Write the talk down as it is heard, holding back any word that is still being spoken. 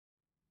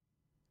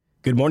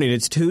Good morning.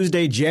 It's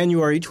Tuesday,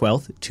 January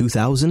 12th,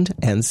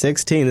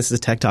 2016. This is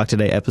Tech Talk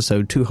Today,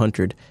 episode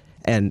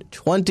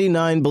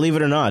 229. Believe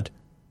it or not,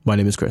 my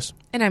name is Chris.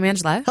 And I'm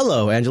Angela.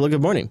 Hello, Angela.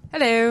 Good morning.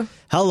 Hello.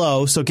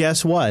 Hello. So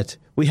guess what?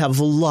 We have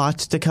a lot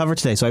to cover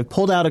today. So I've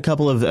pulled out a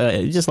couple of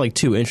just like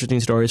two interesting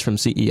stories from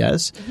CES.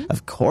 Mm-hmm.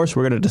 Of course,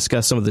 we're going to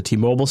discuss some of the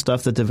T-Mobile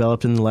stuff that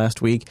developed in the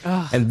last week.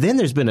 Ugh. And then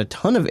there's been a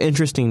ton of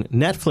interesting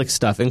Netflix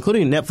stuff,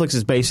 including Netflix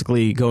is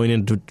basically going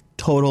into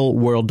total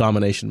world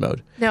domination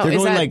mode. No, they're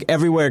going like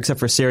everywhere except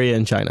for Syria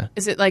and China.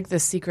 Is it like the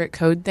secret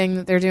code thing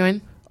that they're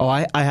doing? Oh,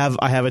 I have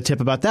a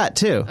tip about that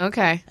too.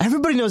 Okay.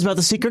 Everybody knows about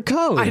the secret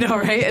code. I know,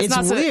 right? It's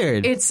not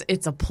weird.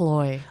 It's a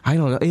ploy. I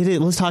don't know.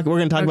 Let's talk. We're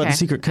going to talk about the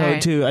secret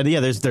code too. Yeah,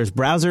 there's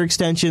browser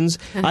extensions.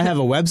 I have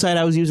a website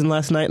I was using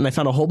last night, and I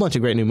found a whole bunch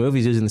of great new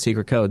movies using the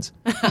secret codes.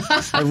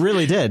 I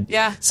really did.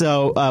 Yeah.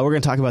 So we're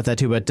going to talk about that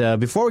too. But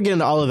before we get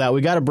into all of that,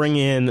 we got to bring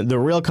in the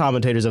real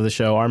commentators of the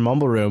show, our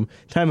Mumble Room.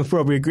 Time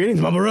appropriate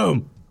greetings, Mumble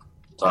Room.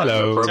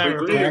 Hello.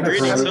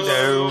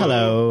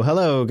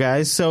 Hello,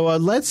 guys. So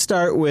let's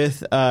start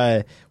with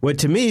what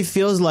to me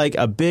feels like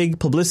a big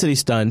publicity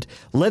stunt.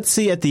 Let's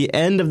see at the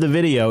end of the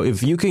video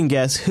if you can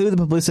guess who the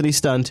publicity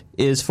stunt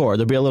is for.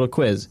 There'll be a little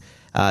quiz.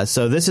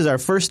 So this is our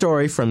first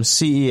story from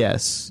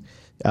CES.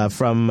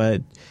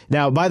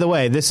 Now, by the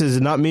way, this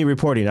is not me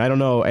reporting. I don't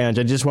know, Ange.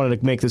 I just wanted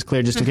to make this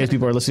clear just in case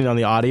people are listening on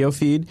the audio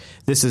feed.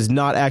 This is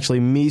not actually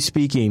me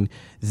speaking.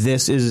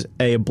 This is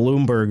a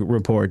Bloomberg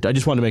report. I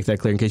just wanted to make that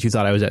clear in case you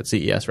thought I was at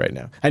CES right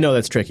now. I know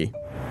that's tricky.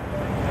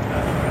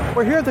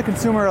 We're here at the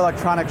Consumer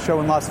Electronics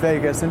Show in Las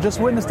Vegas and just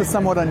witnessed a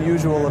somewhat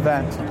unusual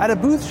event. At a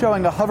booth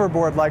showing a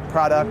hoverboard-like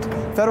product,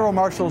 federal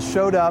marshals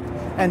showed up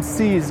and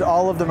seized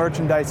all of the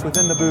merchandise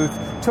within the booth,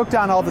 took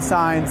down all the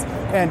signs,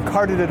 and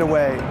carted it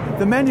away.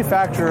 The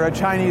manufacturer, a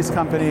Chinese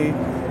company,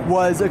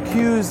 was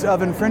accused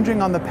of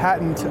infringing on the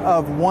patent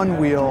of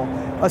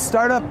Onewheel, a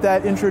startup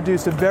that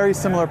introduced a very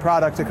similar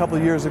product a couple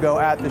of years ago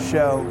at the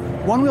show.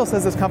 Onewheel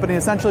says this company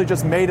essentially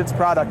just made its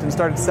product and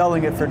started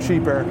selling it for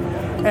cheaper.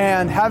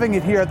 And having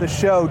it here at the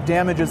show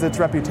damages its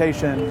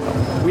reputation.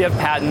 We have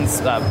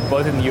patents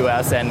both in the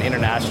U.S. and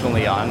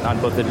internationally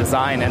on both the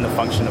design and the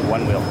function of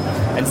Onewheel.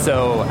 And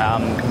so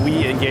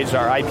we engaged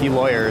our IP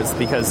lawyers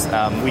because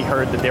we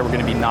heard that there were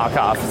going to be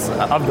knockoffs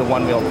of the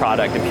Onewheel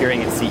product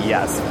appearing at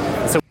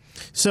CES.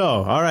 So,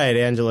 all right,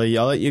 Angela,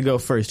 I'll let you go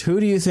first. Who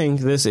do you think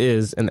this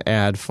is an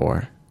ad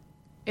for?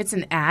 It's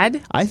an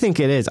ad? I think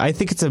it is. I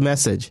think it's a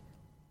message.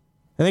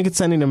 I think it's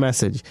sending a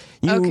message.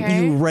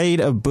 You raid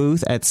a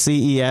booth at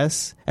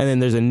CES, and then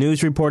there's a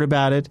news report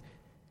about it.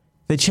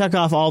 They check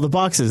off all the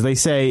boxes. They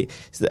say,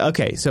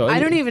 okay, so...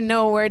 I don't even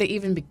know where to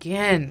even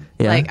begin.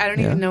 Yeah, I don't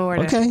even know where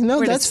to Okay, no,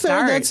 where that's to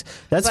fair. start.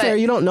 That's fair.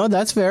 You don't know.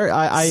 That's fair.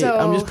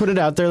 I'm just putting it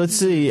out there. Let's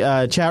see.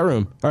 Chat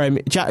room. All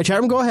right, chat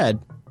room, go ahead.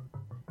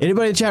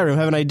 Anybody in the chat room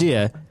have an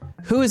idea?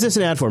 Who is this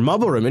an ad for?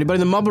 Mumble Room. Anybody in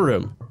the Mumble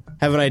Room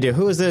have an idea?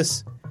 Who is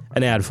this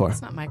an ad for?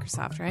 It's not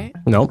Microsoft, right?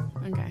 Nope.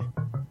 Okay.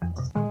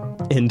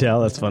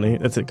 Intel, that's funny.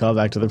 That's a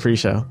callback to the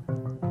pre-show.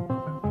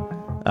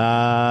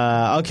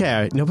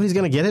 Okay, nobody's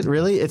going to get it?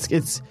 Really?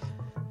 It's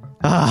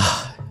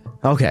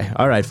okay.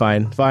 All right,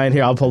 fine.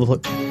 Here, I'll pull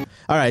the...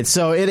 All right,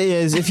 so it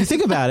is, if you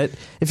think about it,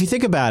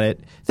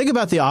 think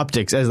about the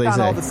optics, as they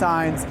say. All the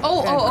signs.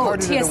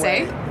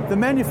 TSA? The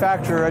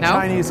manufacturer, a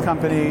Chinese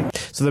company.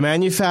 So the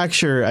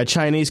manufacturer, a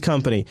Chinese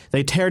company,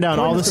 they tear down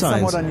all the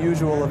signs. It's a somewhat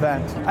unusual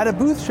event. At a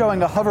booth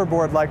showing a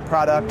hoverboard-like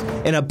product.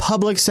 In a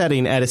public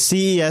setting at a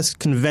CES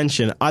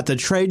convention at the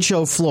trade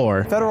show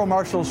floor. Federal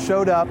marshals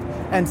showed up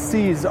and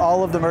seized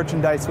all of the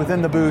merchandise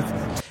within the booth.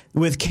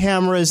 With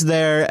cameras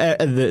there,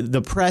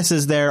 the press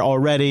is there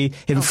already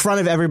in front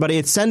of everybody.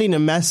 It's sending a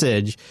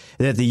message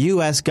that the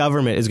U.S.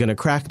 government is going to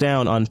crack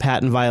down on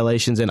patent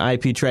violations and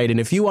IP trade. And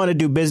if you want to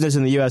do business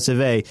in the U.S.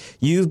 of A.,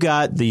 you've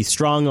got the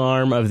strong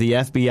arm of the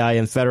FBI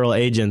and federal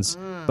agents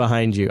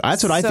behind you.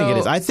 That's what I think it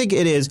is. I think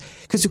it is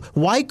because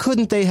why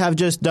couldn't they have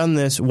just done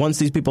this once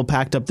these people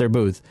packed up their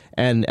booth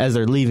and as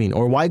they're leaving?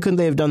 Or why couldn't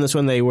they have done this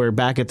when they were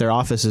back at their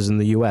offices in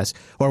the U.S.?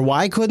 Or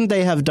why couldn't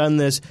they have done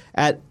this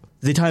at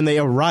the time they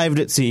arrived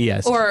at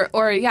CES. Or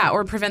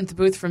prevent the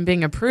booth from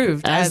being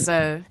approved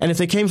and if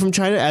they came from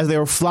China, as they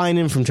were flying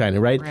in from China,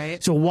 right?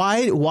 Right. So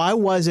why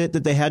was it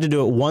that they had to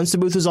do it once the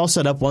booth was all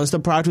set up, once the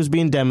product was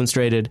being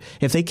demonstrated?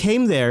 If they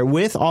came there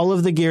with all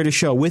of the gear to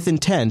show, with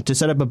intent to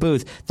set up a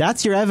booth,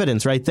 that's your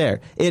evidence right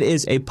there. It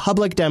is a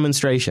public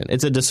demonstration.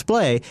 It's a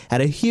display at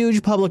a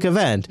huge public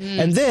event.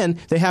 And then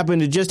they happen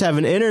to just have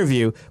an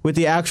interview with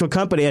the actual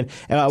company and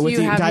with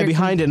the guy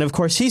behind it. And of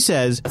course he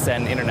says...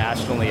 And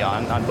internationally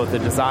on both the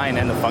design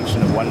and the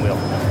function of Onewheel.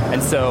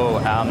 And so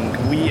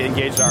we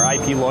engaged our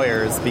IP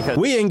lawyers because...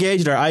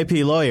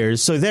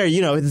 So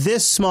there,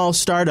 this small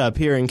startup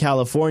here in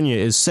California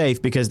is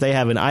safe because they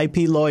have an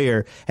IP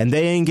lawyer and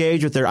they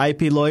engage with their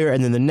IP lawyer,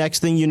 and then the next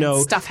thing you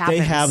know, they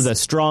have the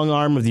strong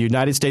arm of the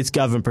United States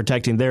government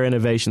protecting their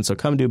innovation. So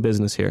come do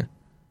business here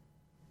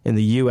in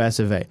the U.S.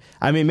 of A.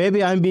 I mean,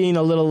 maybe I'm being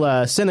a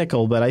little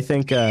cynical, but I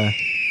think...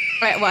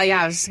 Right, well,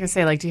 yeah, I was just going to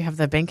say, like, do you have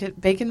the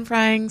bacon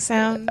frying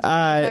sound?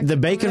 The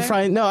bacon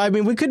frying? No, I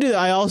mean, we could do that.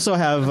 I also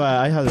have...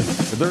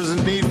 If there's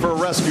a need for a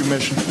rescue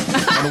mission,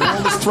 and the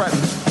world is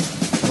threatened,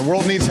 and the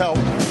world needs help,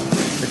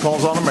 it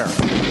calls on America.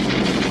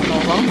 It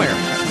calls on America.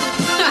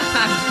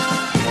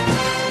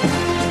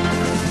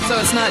 So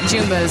it's not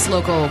Jumba's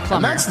local plumber.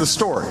 And that's the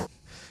story.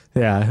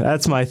 Yeah,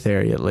 that's my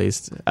theory, at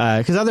least.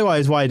 Because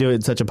otherwise, why do it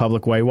in such a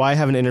public way? Why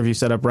have an interview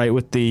set up right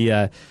with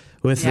the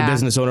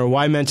business owner?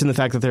 Why mention the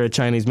fact that they're a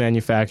Chinese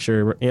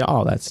manufacturer? You know,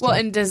 all that stuff. Well,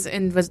 and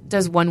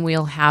does One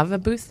Wheel have a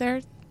booth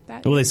there?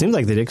 Well, they seemed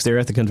like they did because they were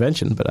at the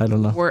convention, but I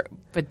don't know.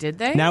 But did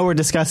they? Now we're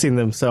discussing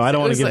them, so I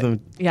don't want to give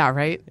them... Yeah,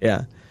 right?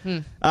 Yeah.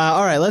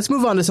 All right, let's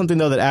move on to something,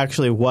 though, that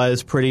actually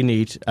was pretty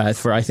neat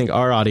for, I think,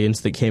 our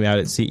audience that came out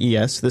at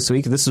CES this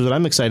week. This is what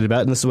I'm excited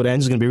about, and this is what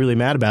Angela's going to be really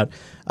mad about.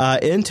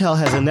 Intel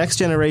has a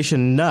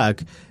next-generation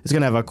NUC. It's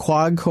going to have a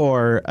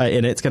quad-core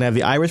in it. It's going to have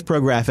the Iris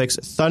Pro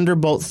graphics,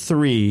 Thunderbolt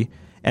 3,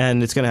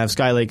 and it's going to have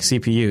Skylake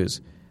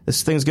CPUs.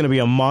 This thing's going to be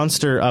a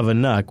monster of a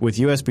NUC with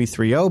USB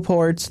 3.0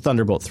 ports.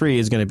 Thunderbolt 3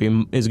 is going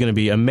to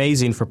be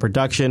amazing for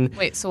production.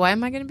 Wait, so why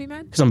am I going to be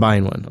mad? Because I'm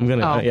buying one. I'm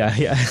gonna, yeah.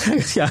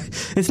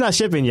 It's not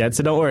shipping yet,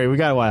 so don't worry. We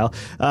got a while.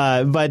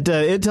 But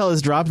Intel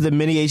has dropped the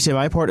mini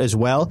HDMI port as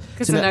well.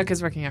 Because the NUC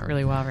is working out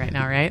really well right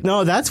now, right?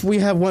 No, we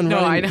have one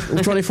running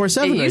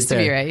 24/7. It used to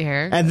be right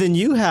here. And then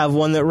you have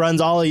one that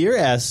runs all of your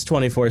S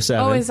 24/7.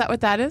 Oh, is that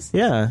what that is?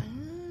 Yeah.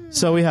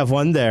 So we have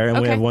one there,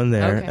 and we have one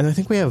there, and I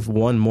think we have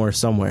one more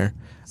somewhere.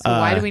 So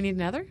why do we need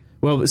another?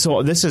 Well,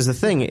 so this is the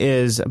thing,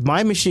 is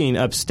my machine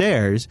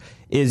upstairs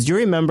is, do you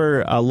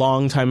remember a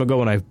long time ago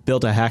when I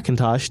built a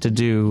Hackintosh to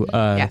do...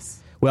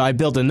 yes. Well, I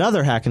built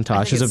another Hackintosh.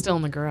 I think it's still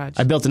in the garage.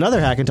 I built another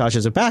Hackintosh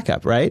as a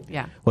backup, right?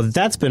 Yeah. Well,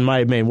 that's been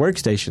my main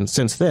workstation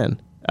since then,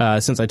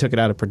 since I took it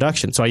out of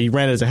production. So I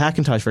ran it as a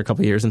Hackintosh for a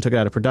couple of years and took it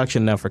out of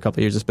production. Now for a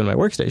couple of years, it's been my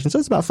workstation. So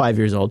it's about 5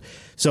 years old.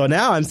 So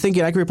now I'm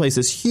thinking I could replace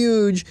this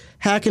huge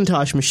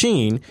Hackintosh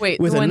machine with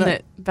the one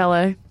that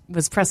Bella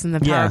was pressing the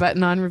power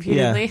button on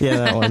repeatedly. Yeah,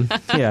 that one.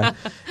 Yeah.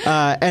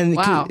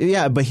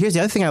 Wow. But here's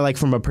the other thing I like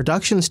from a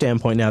production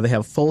standpoint now. They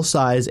have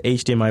full-size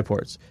HDMI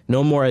ports.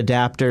 No more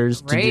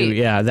adapters to do.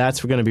 Yeah,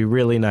 that's going to be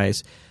really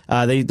nice.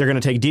 They're going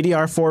to take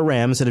DDR4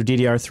 RAM instead of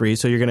DDR3,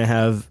 so you're going to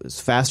have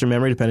faster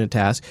memory-dependent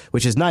tasks,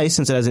 which is nice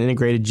since it has an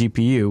integrated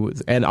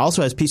GPU and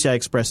also has PCI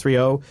Express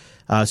 3.0,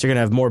 so you're going to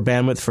have more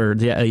bandwidth for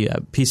the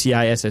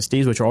PCI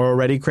SSDs, which are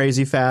already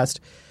crazy fast.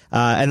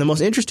 And the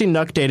most interesting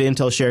NUC data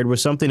Intel shared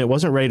was something it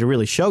wasn't ready to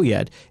really show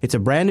yet. It's a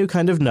brand new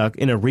kind of NUC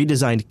in a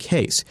redesigned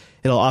case.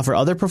 It'll offer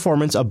other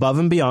performance above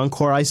and beyond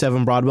Core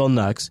i7 Broadwell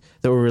NUCs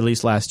that were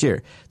released last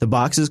year. The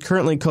box is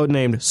currently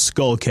codenamed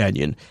Skull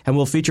Canyon and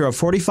will feature a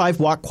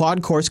 45-watt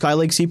quad-core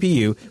Skylake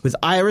CPU with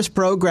Iris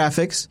Pro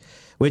graphics,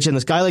 which in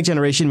the Skylake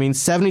generation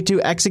means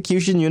 72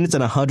 execution units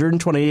and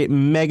 128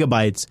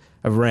 megabytes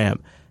of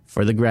RAM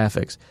for the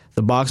graphics.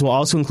 The box will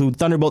also include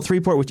Thunderbolt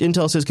 3 port, which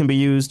Intel says can be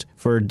used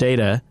for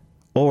data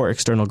or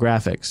external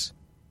graphics.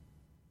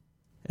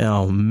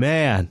 Oh,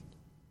 man.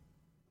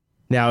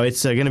 Now,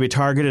 it's going to be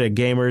targeted at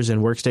gamers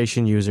and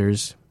workstation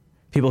users,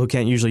 people who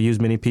can't usually use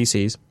mini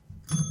PCs.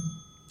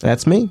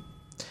 That's me.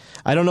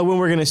 I don't know when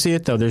we're going to see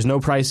it, though. There's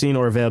no pricing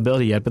or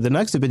availability yet, but the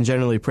NUCs have been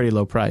generally pretty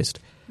low priced.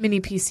 Mini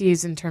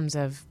PCs in terms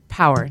of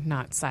power,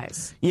 not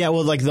size. Yeah,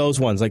 well, like those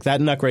ones, like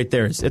that NUC right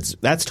there.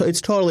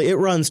 It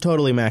runs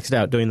totally maxed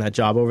out doing that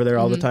job over there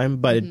all the time,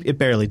 but it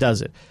barely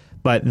does it.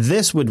 But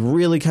this would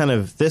really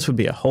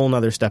be a whole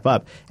nother step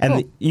up.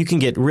 And you can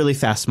get really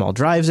fast small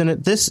drives in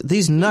it.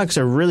 These NUCs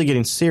are really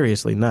getting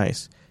seriously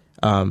nice.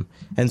 And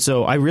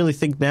so I really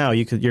think now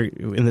you're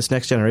in this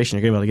next generation,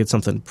 you're going to be able to get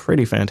something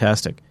pretty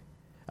fantastic.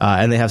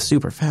 And they have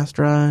super fast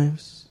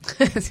drives.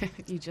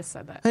 You just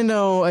said that. I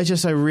know. I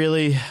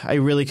really,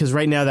 because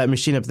right now that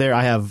machine up there,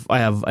 I have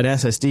an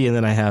SSD and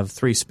then I have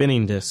 3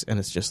 spinning disks, and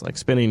it's just like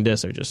spinning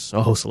disks are just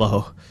so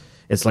slow.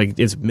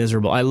 It's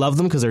miserable. I love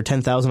them because they're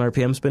 10,000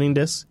 RPM spinning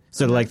disks.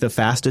 So they're like the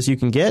fastest you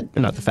can get.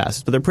 Not the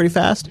fastest, but they're pretty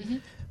fast.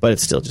 But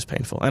it's still just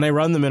painful. And I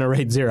run them in a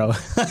RAID 0.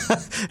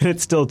 And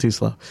it's still too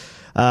slow.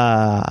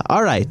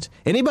 All right.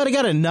 Anybody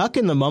got a NUC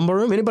in the mumble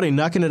room? Anybody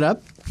knucking it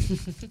up?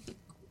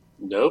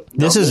 Nope.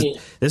 This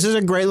is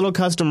a great little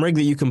custom rig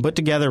that you can put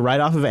together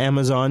right off of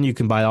Amazon. You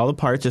can buy all the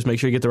parts. Just make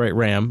sure you get the right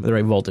RAM, the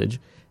right voltage.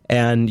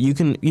 And you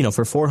can,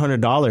 for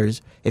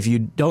 $400, if you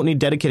don't need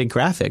dedicated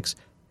graphics,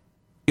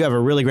 you have a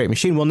really great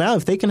machine. Well, now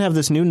if they can have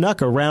this new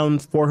NUC around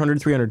 $400,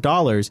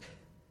 $300,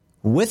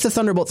 with the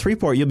Thunderbolt 3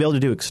 port, you'll be able to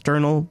do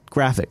external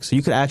graphics. So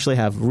you could actually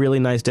have really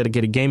nice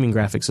dedicated gaming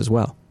graphics as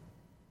well.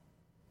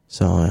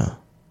 So,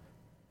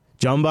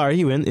 Jumba, are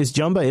you in? Is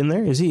Jumba in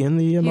there? Is he in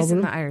the mobile room? He's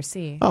in the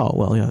IRC. Oh,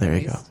 well, yeah, there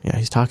you go. Yeah,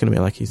 he's talking to me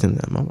like he's in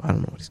the mobile. I don't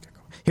know what he's got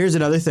going. Here's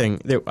another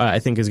thing that I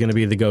think is going to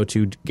be the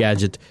go-to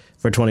gadget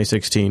for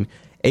 2016.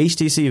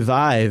 HTC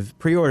Vive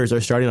pre-orders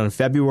are starting on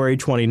February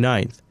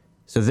 29th.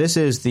 So this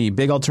is the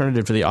big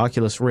alternative to the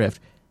Oculus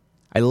Rift.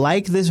 I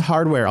like this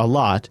hardware a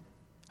lot.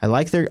 I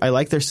like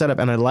their setup,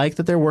 and I like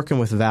that they're working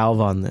with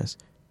Valve on this.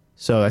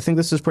 So I think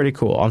this is pretty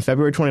cool. On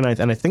February 29th,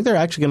 and I think they're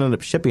actually going to end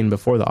up shipping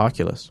before the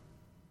Oculus.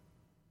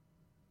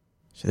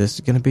 So this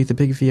is going to be the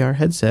big VR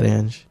headset,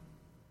 Ange.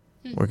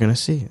 We're going to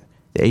see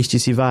the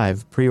HTC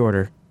Vive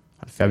pre-order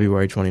on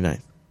February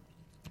 29th.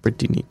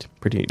 Pretty neat.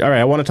 Pretty neat. All right,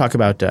 I want to talk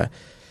about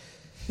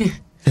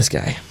this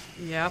guy.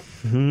 Yep.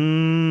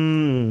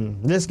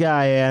 This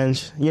guy,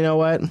 Ange. You know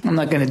what? I'm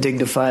not going to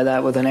dignify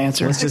that with an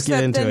answer. Let's just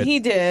get into it. He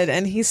did,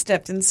 and he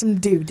stepped in some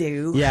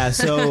doo-doo. Yeah,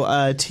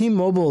 so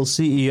T-Mobile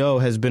CEO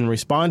has been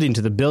responding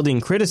to the building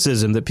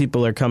criticism that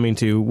people are coming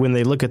to when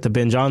they look at the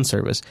Binge On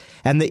service.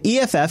 And the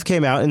EFF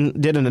came out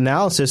and did an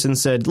analysis and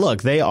said,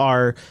 look, they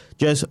are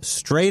just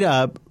straight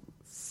up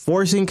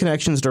forcing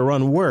connections to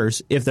run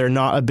worse if they're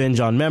not a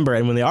Binge On member.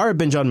 And when they are a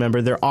Binge On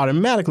member, they're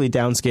automatically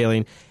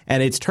downscaling,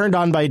 and it's turned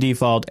on by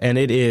default, and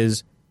it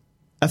is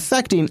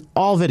affecting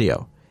all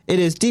video. It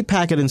is deep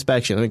packet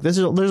inspection. Like there's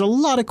a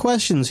lot of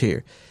questions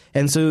here.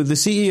 And so the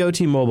CEO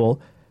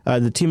T-Mobile,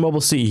 the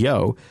T-Mobile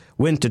CEO,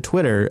 went to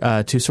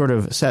Twitter to sort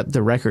of set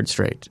the record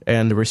straight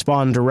and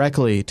respond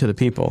directly to the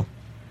people.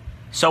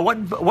 So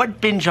what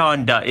Binge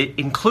On does, it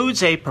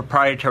includes a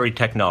proprietary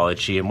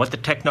technology, and what the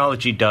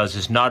technology does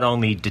is not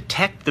only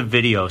detect the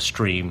video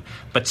stream,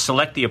 but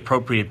select the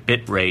appropriate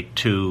bit rate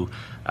to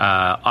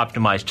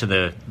optimize to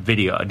the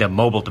the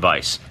mobile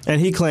device.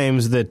 And he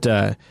claims that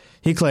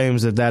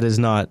that is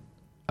not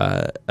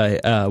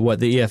what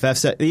the EFF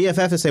said. The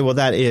EFF is saying, well,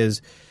 that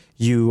is,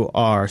 you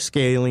are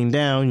scaling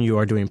down, you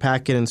are doing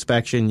packet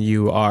inspection,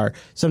 you are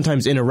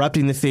sometimes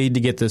interrupting the feed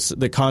to get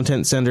the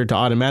content sender to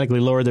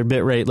automatically lower their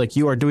bit rate. Like,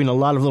 you are doing a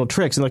lot of little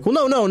tricks. And like,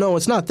 well, no,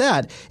 it's not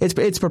that.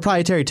 It's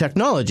proprietary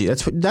technology.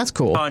 That's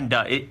cool.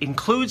 It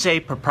includes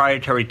a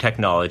proprietary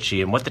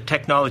technology, and what the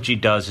technology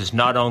does is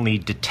not only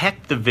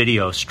detect the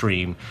video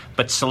stream,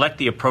 but select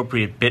the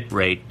appropriate bit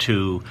rate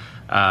to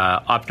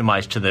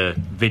optimized to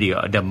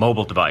the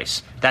mobile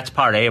device. That's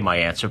part A of my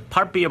answer.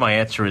 Part B of my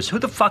answer is, who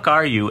the fuck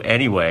are you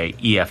anyway,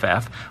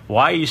 EFF?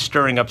 Why are you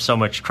stirring up so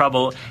much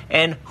trouble?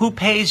 And who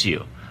pays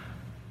you?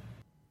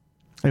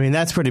 I mean,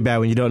 that's pretty bad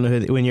when you don't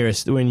know when you're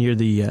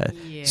the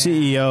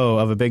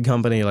CEO of a big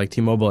company like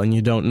T-Mobile, and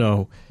you don't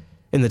know,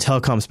 in the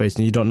telecom space,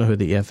 and you don't know who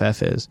the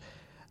EFF is.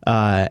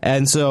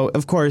 And so,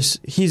 of course,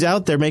 he's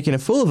out there making a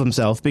fool of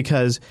himself,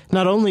 because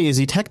not only is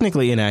he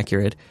technically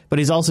inaccurate, but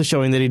he's also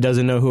showing that he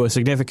doesn't know who a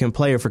significant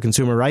player for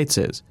consumer rights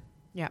is.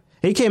 Yeah.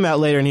 He came out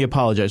later and he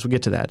apologized. We'll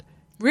get to that.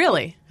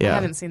 Really? Yeah. I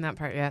haven't seen that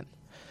part yet.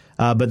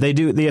 But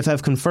the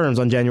EFF confirms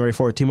on January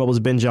 4th, T-Mobile's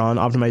Binge On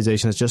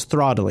optimization is just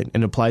throttling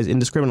and applies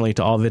indiscriminately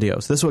to all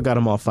videos. This is what got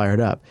him all fired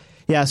up.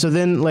 Yeah, so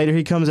then later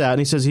he comes out and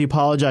he says he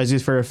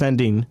apologizes for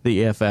offending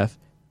the EFF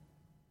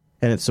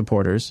and its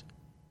supporters.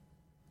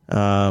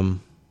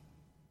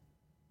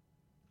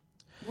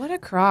 What a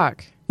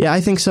crock. Yeah,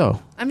 I think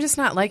so. I'm just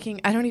not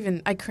liking,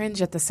 I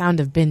cringe at the sound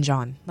of Binge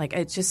On. Like,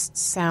 Here's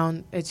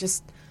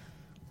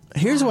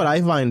what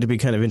I find to be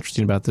kind of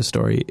interesting about this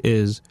story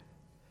is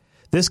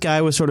this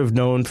guy was sort of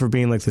known for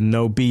being like the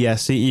no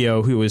BS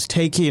CEO who was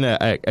taking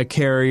a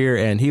carrier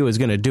and he was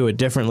going to do it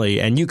differently,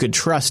 and you could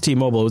trust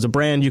T-Mobile. It was a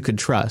brand you could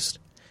trust.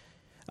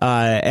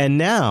 And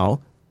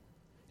now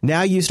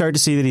you start to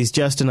see that he's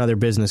just another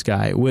business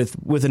guy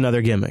with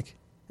another gimmick.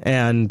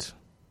 And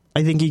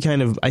I think he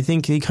kind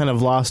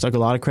of lost a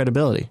lot of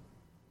credibility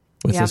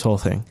with this whole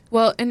thing.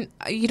 Well, and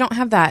you don't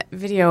have that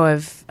video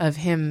of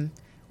him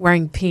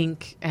wearing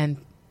pink and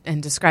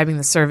describing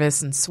the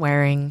service and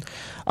swearing.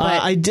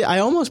 I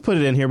almost put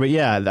it in here, but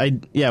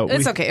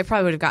it's okay. It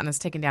probably would have gotten us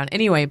taken down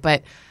anyway.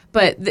 But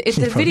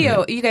the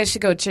video, you guys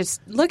should go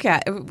just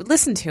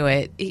listen to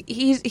it.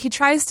 He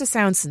tries to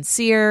sound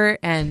sincere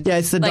and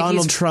it's the like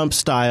Donald Trump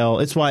style.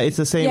 It's why it's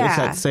the same. Yeah. It's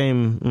that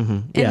same. Mm-hmm,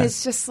 and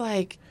it's just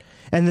like.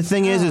 And the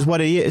thing is what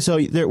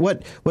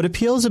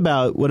appeals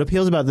about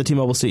the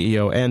T-Mobile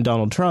CEO and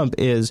Donald Trump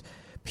is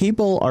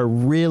people are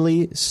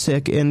really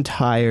sick and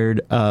tired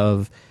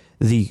of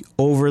the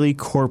overly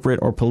corporate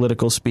or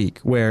political speak,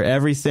 where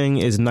everything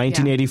is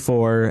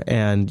 1984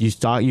 and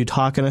you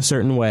talk in a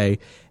certain way,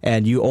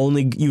 and you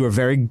are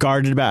very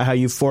guarded about how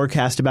you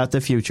forecast about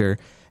the future.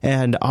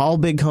 And all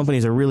big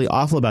companies are really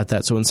awful about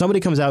that. So when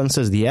somebody comes out and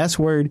says the S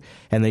word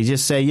and they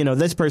just say,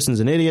 this person's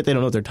an idiot, they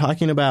don't know what they're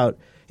talking about,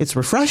 it's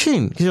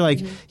refreshing because you're like,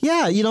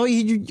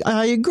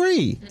 I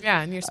agree.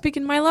 Yeah, and you're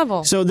speaking my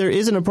level. So there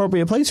is an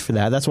appropriate place for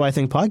that. That's why I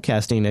think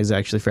podcasting is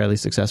actually fairly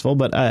successful.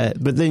 But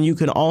then you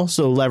can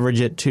also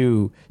leverage it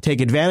to take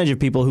advantage of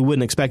people who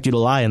wouldn't expect you to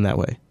lie in that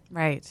way.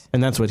 Right.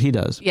 And that's what he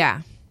does. Yeah.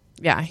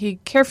 Yeah, he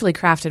carefully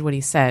crafted what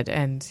he said,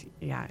 and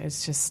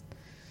it's just...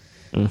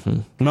 Mm-hmm.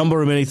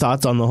 Number of many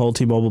thoughts on the whole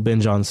T-Mobile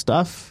Binge On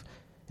stuff.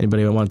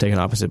 Anybody want to take an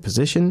opposite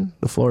position?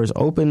 The floor is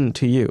open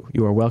to you.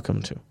 You are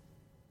welcome to.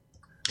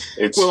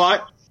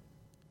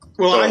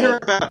 I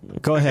heard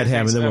about. Go ahead,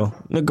 Ham, and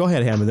then go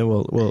ahead, Ham, and then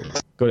we'll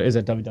go to. Is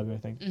that WW? I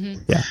think.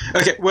 Mm-hmm. Yeah.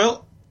 Okay.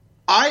 Well,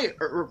 I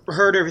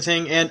heard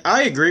everything, and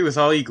I agree with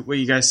what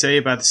you guys say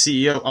about the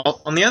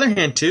CEO. On the other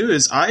hand, too,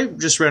 is I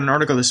just read an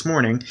article this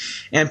morning,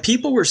 and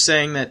people were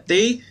saying that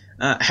they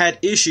had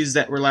issues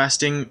that were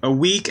lasting a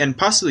week and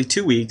possibly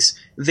 2 weeks.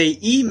 They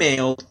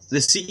emailed the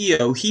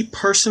CEO. He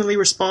personally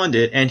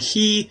responded, and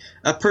he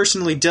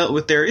personally dealt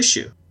with their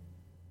issue.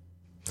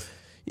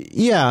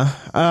 Yeah.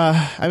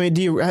 I mean,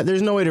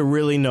 there's no way to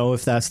really know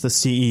if that's the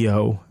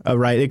CEO,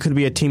 right? It could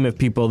be a team of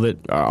people that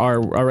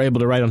are able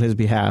to write on his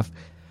behalf.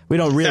 We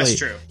don't really. That's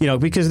true.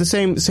 Because the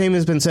same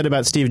has been said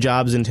about Steve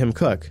Jobs and Tim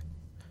Cook.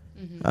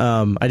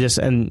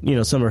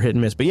 Mm-hmm. Some are hit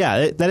and miss. But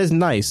yeah, that is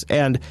nice.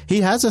 And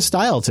he has a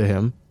style to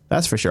him.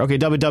 That's for sure. Okay,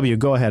 WW,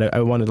 go ahead.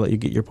 I wanted to let you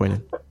get your point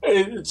in.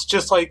 It's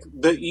just like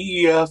the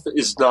EEF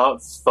is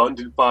not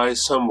funded by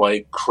some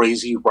like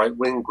crazy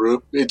right-wing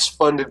group. It's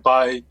funded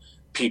by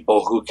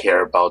people who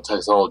care about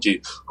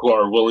technology, who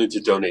are willing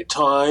to donate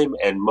time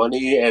and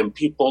money, and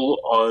people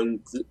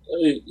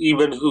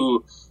even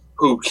who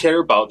care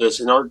about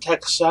this and aren't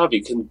tech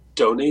savvy can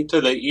donate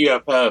to the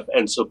EFF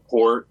and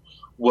support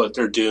what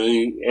they're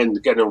doing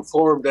and get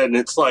informed. And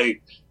it's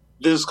like,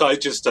 this guy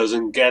just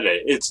doesn't get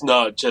it. It's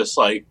not just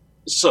like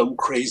some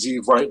crazy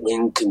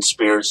right-wing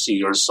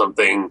conspiracy or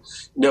something.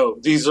 No,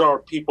 these are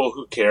people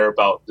who care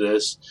about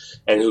this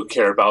and who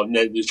care about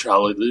net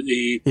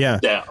neutrality. Yeah,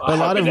 a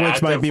lot of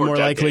which might be more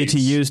likely to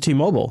use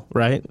T-Mobile,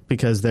 right?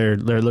 Because they're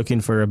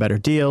looking for a better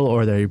deal,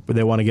 or they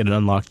want to get an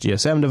unlocked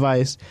GSM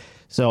device.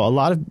 So a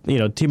lot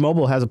of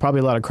T-Mobile has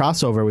probably a lot of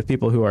crossover with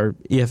people who are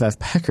EFF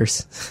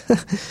packers,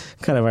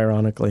 kind of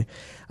ironically.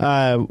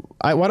 Why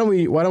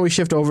don't we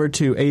shift over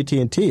to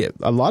AT&T?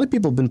 A lot of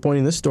people have been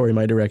pointing this story in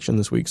my direction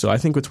this week, so I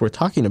think it's worth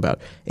talking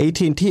about.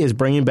 AT&T is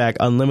bringing back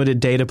unlimited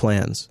data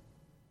plans,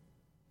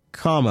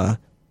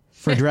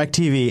 for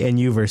DirecTV and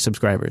UVerse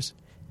subscribers.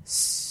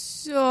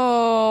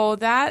 So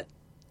that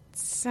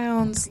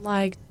sounds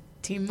like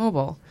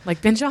T-Mobile,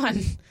 like binge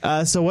on.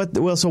 So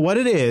what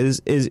it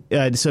is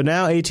so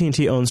now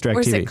AT&T owns DirecTV.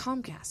 Or is it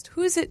Comcast?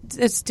 Who is it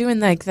that's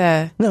doing like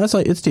the... No,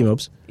 it's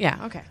T-Mobile's.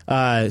 Yeah,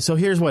 okay. So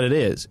here's what it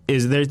is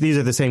these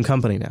are the same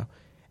company now.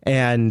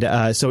 And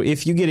so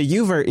if you get a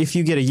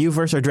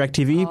UVerse or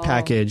DirecTV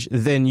package,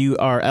 then you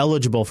are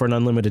eligible for an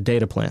unlimited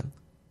data plan.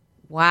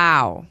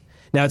 Wow.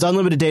 Now, it's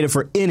unlimited data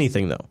for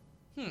anything, though.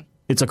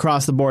 It's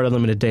across the board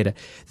unlimited data.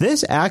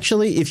 This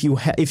actually, if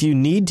you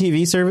need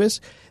TV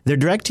service, their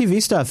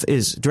DirecTV stuff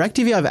is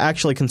DirecTV. I've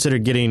actually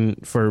considered getting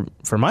for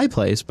my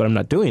place, but I'm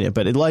not doing it.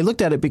 But I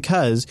looked at it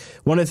because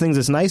one of the things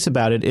that's nice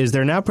about it is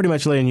they're now pretty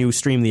much letting you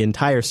stream the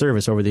entire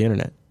service over the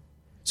internet,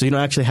 so you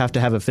don't actually have to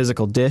have a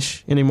physical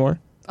dish anymore.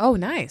 Oh,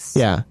 nice.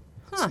 Yeah.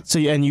 Huh. So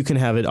and you can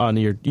have it on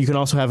you can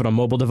also have it on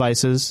mobile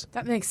devices.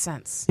 That makes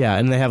sense. Yeah,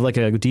 and they have like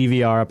a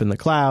DVR up in the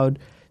cloud.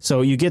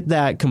 So you get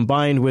that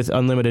combined with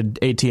unlimited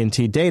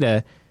AT&T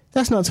data.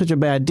 That's not such a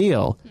bad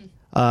deal.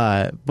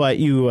 But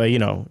you're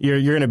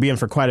going to be in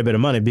for quite a bit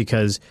of money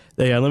because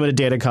the unlimited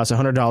data costs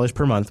 $100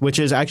 per month, which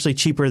is actually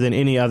cheaper than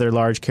any other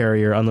large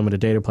carrier unlimited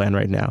data plan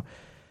right now.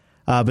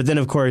 But then,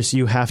 of course,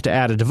 you have to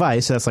add a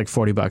device. So that's like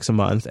 $40 a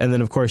month. And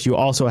then, of course, you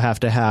also have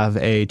to have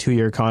a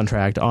 2-year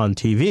contract on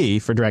TV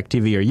for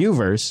DirecTV or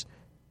UVerse.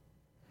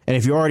 And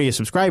if you're already a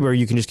subscriber,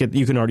 you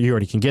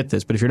already can get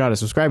this. But if you're not a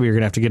subscriber, you're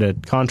going to have to get a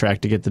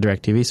contract to get the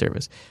DirecTV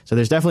service. So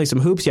there's definitely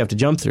some hoops you have to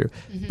jump through.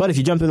 Mm-hmm. But if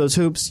you jump through those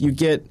hoops, you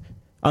get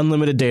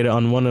unlimited data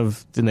on one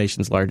of the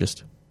nation's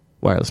largest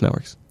wireless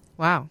networks.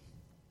 Wow.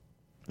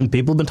 And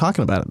people have been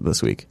talking about it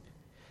this week.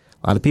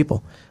 A lot of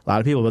people.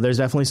 But there's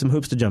definitely some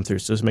hoops to jump through.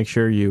 So just make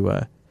sure you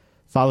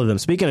follow them.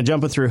 Speaking of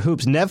jumping through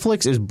hoops,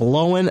 Netflix is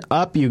blowing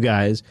up, you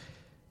guys.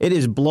 It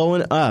is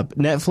blowing up.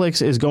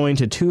 Netflix is going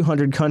to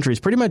 200 countries.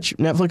 Pretty much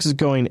Netflix is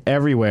going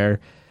everywhere.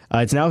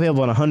 It's now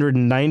available in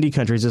 190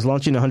 countries. It's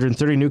launching in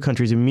 130 new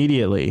countries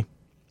immediately.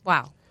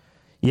 Wow.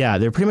 Yeah,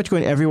 they're pretty much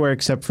going everywhere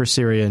except for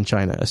Syria and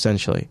China,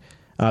 essentially.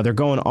 They're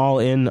going all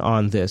in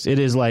on this. It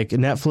is like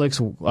Netflix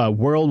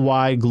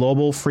worldwide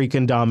global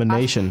freaking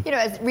domination.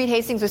 As Reed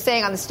Hastings was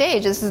saying on the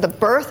stage, this is the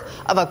birth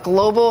of a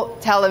global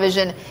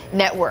television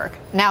network.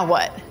 Now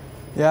what?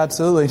 Yeah,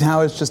 absolutely.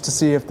 Now it's just to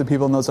see if the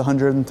people in those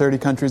 130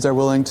 countries are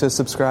willing to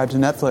subscribe to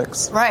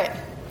Netflix. Right.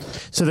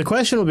 So the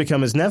question will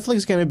become, is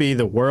Netflix going to be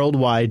the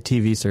worldwide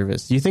TV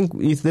service? Do you think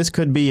this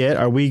could be it?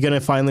 Are we going to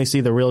finally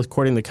see the real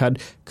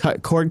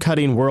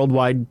cord-cutting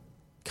worldwide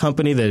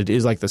company that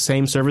is like the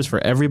same service for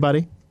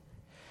everybody?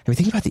 I mean,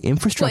 think about the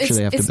infrastructure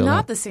they have to build. It's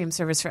not the same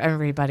service for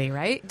everybody,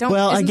 right?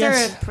 I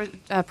guess there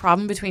a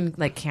problem between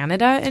like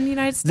Canada and the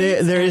United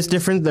States? There is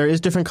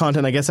different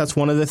content. I guess that's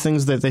one of the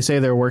things that they say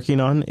they're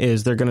working on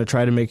is they're going to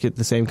try to make it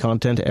the same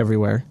content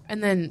everywhere.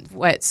 And then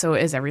what? So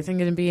is everything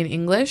going to be in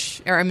English?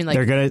 Or I mean, like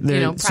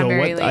primarily. So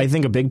what I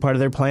think a big part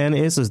of their plan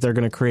is they're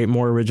going to create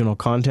more original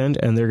content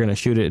and they're going to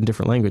shoot it in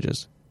different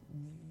languages.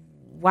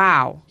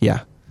 Wow.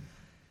 Yeah.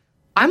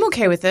 I'm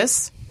okay with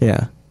this.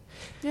 Yeah.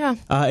 Yeah.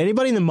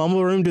 Anybody in the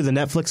Mumble Room do the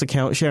Netflix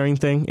account sharing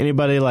thing?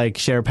 Anybody like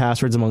share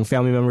passwords among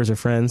family members or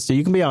friends? So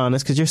you can be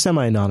honest because you're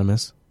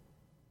semi-anonymous.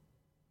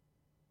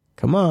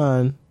 Come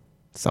on.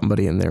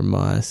 Somebody in there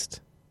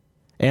must.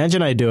 Ange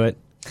and I do it.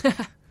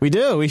 We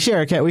do. We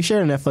share a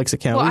Netflix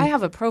account. Well, I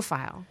have a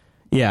profile.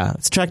 Yeah.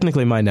 It's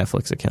technically my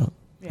Netflix account.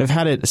 Yeah. I've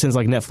had it since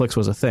like Netflix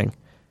was a thing.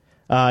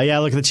 Yeah,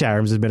 look at the chat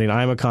rooms admitting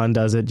Imacon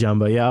does it.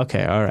 Jumbo. Yeah,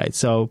 okay. All right.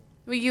 So...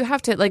 Well,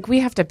 we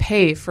have to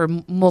pay for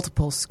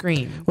multiple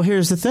screens. Well,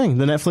 here's the thing.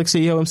 The Netflix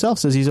CEO himself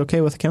says he's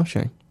okay with account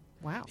sharing.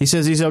 Wow. Wow. He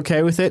says he's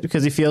okay with it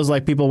because he feels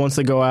like people, once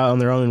they go out on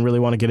their own and really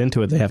want to get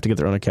into it, they have to get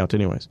their own account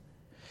anyways.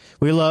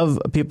 We love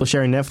people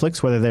sharing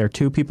Netflix, whether they're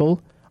 2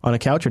 people on a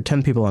couch or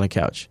 10 people on a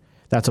couch.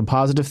 That's a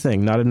positive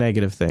thing, not a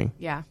negative thing.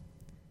 Yeah.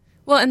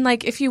 Well, and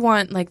like if you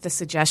want like the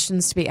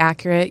suggestions to be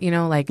accurate,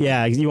 like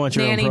you want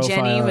your Nanny own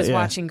profile. Jenny was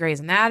watching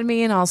Grey's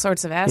Anatomy and all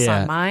sorts of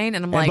on mine,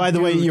 and I'm like, by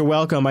the way, you're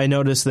welcome. I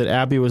noticed that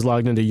Abby was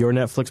logged into your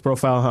Netflix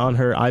profile on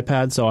her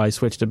iPad, so I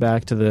switched it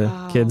back to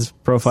the kids'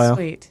 profile.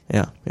 Sweet.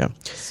 Yeah.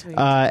 Sweet.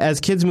 As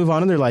kids move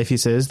on in their life, he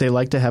says they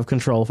like to have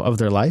control of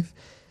their life,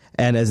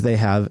 and as they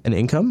have an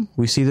income,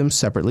 we see them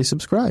separately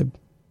subscribe.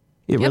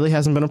 It really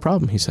hasn't been a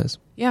problem, he says.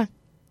 Yeah,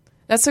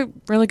 that's a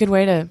really good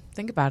way to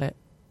think about it.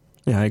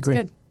 Yeah, I agree.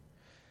 It's good.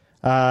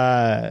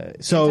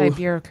 So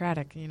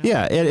anti-bureaucratic,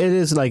 Yeah, it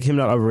is like him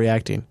not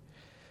overreacting.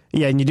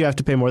 Yeah, and you do have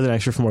to pay more than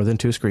extra for more than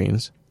 2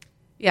 screens.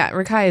 Yeah,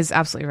 Rakai is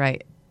absolutely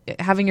right.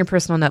 Having your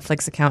personal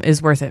Netflix account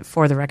is worth it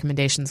for the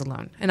recommendations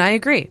alone. And I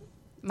agree.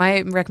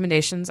 My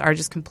recommendations are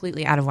just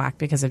completely out of whack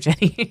because of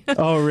Jenny.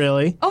 Oh,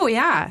 really? Oh,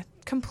 yeah.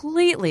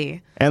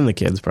 Completely. And the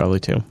kids probably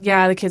too.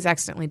 Yeah, the kids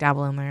accidentally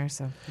dabble in there.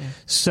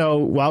 So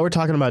while we're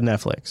talking about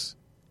Netflix,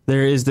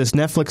 there is this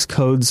Netflix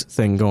codes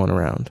thing going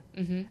around.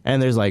 Mm-hmm.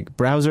 And there's like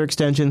browser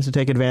extensions to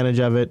take advantage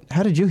of it.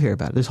 How did you hear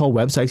about it? This whole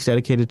website's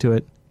dedicated to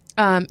it?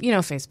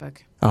 Facebook.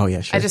 Oh, yeah,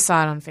 sure. I just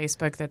saw it on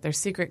Facebook that there's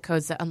secret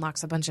codes that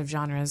unlocks a bunch of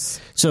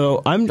genres.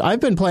 So I've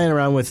been playing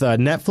around with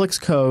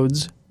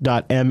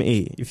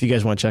netflixcodes.me, if you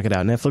guys want to check it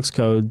out,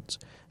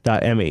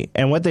 netflixcodes.me.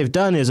 And what they've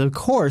done is, of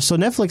course, so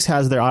Netflix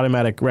has their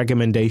automatic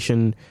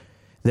recommendation,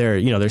 their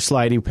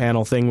slidey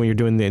panel thing when you're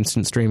doing the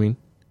instant streaming.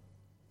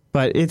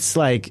 But it's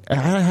like, I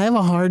have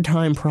a hard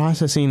time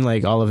processing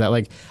like all of that.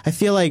 Like, I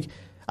feel like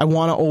I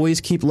want to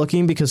always keep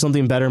looking because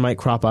something better might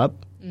crop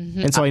up.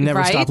 Mm-hmm. And so I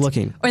never stop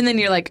looking. And then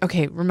you're like,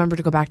 okay, remember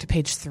to go back to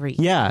page 3.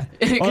 Yeah.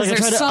 Because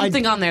there's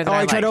something on there that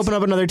I try to open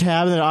up another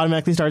tab and then it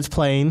automatically starts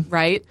playing.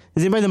 Right.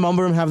 Does anybody in the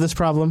Mumble Room have this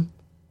problem?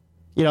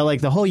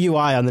 Like the whole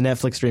UI on the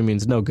Netflix streaming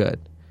is no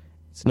good.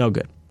 It's no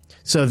good.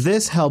 So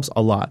this helps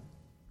a lot.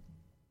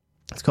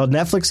 It's called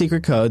Netflix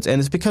Secret Codes, and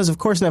it's because, of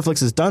course,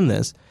 Netflix has done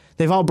this.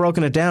 They've all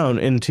broken it down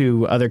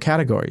into other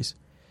categories.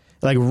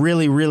 Like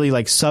really, really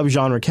like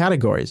subgenre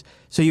categories.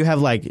 So you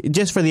have like,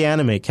 just for the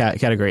anime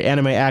category,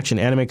 anime action,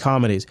 anime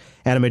comedies,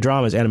 anime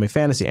dramas, anime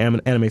fantasy,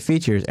 anime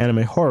features,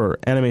 anime horror,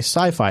 anime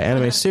sci-fi,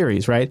 anime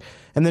series, right?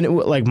 And then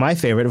like my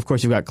favorite, of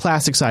course, you've got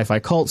classic sci-fi,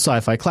 cult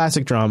sci-fi,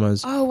 classic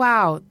dramas. Oh,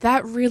 wow.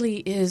 That really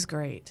is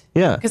great.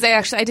 Yeah.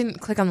 Because I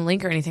didn't click on the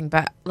link or anything,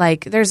 but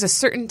like there's a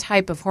certain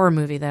type of horror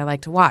movie that I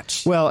like to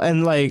watch. Well,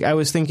 and like I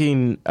was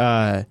thinking,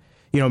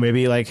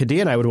 maybe like Hadi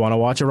and I would want to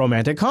watch a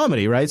romantic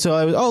comedy, right?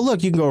 So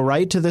look, you can go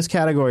right to this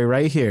category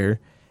right here,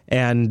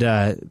 and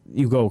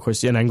you go, of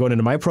course, and I'm going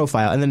into my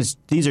profile, and then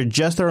these are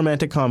just the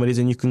romantic comedies,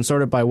 and you can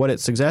sort it by what it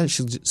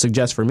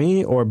suggests for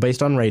me or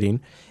based on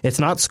rating. It's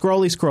not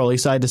scrolly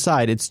side to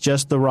side. It's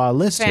just the raw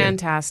list.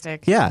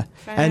 Fantastic. Here. Yeah.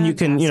 Fantastic. And you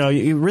can,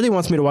 it really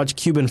wants me to watch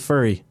Cuban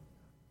Furry.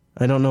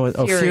 I don't know.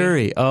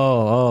 Fury.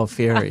 Oh,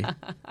 Fury.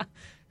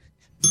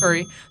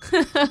 Furry.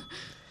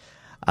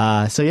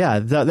 So yeah,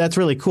 that's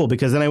really cool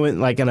because then I went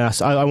like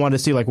I wanted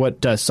to see like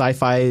what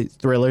sci-fi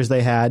thrillers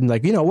they had and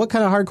like what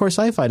kind of hardcore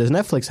sci-fi does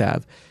Netflix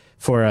have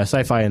for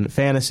sci-fi and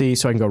fantasy,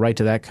 so I can go right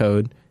to that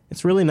code.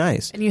 It's really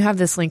nice. And you have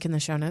this link in the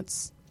show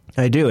notes.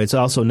 I do. It's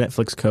also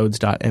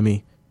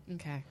netflixcodes.me.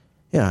 Okay.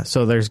 Yeah.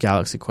 So there's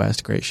Galaxy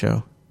Quest, great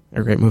show,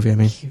 or great movie. I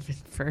mean, Cuban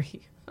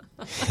Furry.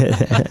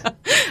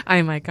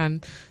 I'm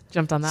icon.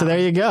 Jumped on that. So there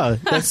you go.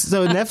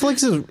 So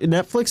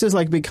Netflix is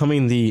like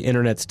becoming the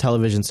internet's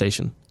television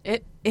station.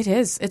 It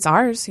is. It's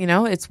ours.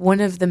 It's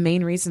one of the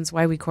main reasons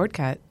why we cord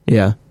cut.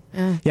 Yeah.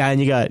 Yeah, and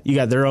you got they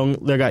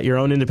got your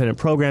own independent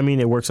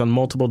programming. It works on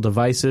multiple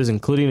devices,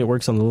 including it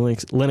works on the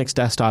Linux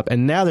desktop.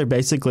 And now they're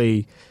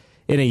basically,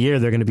 in a year,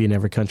 they're going to be in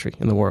every country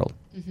in the world,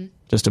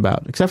 just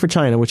about, except for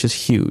China, which is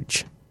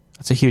huge.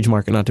 That's a huge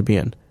market not to be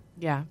in.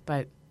 Yeah,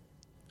 but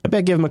I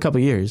bet give them a couple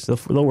of years,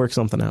 they'll work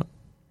something out.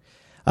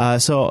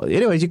 So,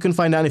 anyways, you can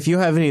find out if you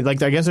have any.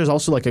 Like, I guess there's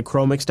also like a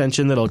Chrome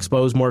extension that'll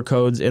expose more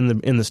codes in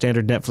the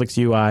standard Netflix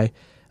UI.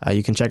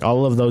 You can check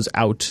all of those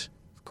out,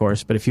 of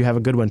course. But if you have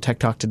a good one,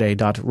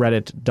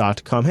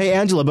 techtalktoday.reddit.com. Hey,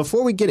 Angela,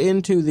 before we get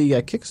into the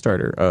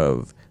Kickstarter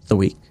of the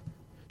week,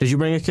 did you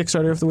bring a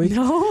Kickstarter of the week?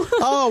 No.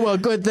 Oh, well,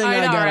 good thing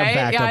I got a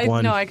backup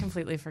one. No, I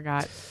completely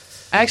forgot.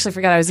 I actually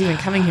forgot I was even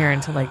coming here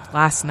until like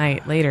last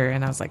night later,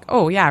 and I was like,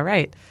 oh yeah,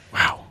 right.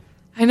 Wow.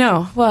 I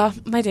know. Well,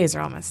 my days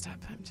are all messed up.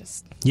 I'm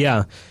just.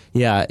 Yeah,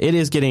 it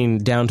is getting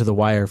down to the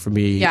wire for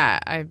me. Yeah,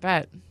 I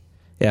bet.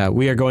 Yeah,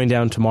 we are going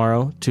down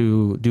tomorrow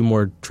to do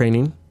more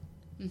training.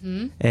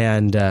 Mm-hmm.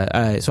 And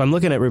so I'm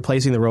looking at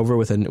replacing the rover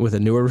with a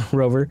newer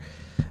rover,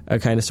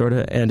 kind of, sort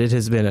of, and it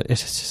has been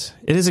it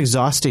is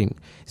exhausting.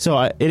 So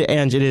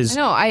it is.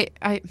 I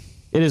know.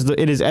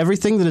 It is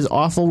everything that is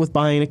awful with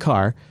buying a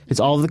car. It's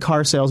all of the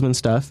car salesman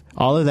stuff,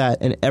 all of that,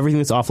 and everything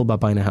that's awful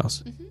about buying a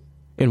house. Mm-hmm.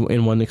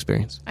 in one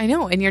experience. I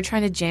know, and you're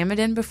trying to jam it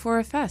in before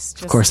a fest.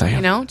 Just, of course I am.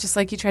 You know, just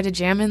like you tried to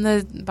jam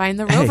in buying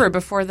the Rover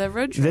before the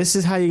road trip. This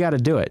is how you got to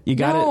do it. You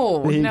got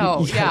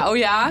No. Yeah. Oh,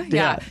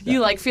 yeah. You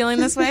like feeling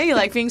this way? You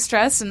like being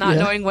stressed and not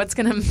knowing what's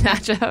going to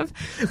match up?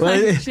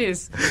 Well,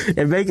 jeez.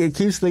 It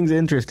keeps things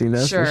interesting,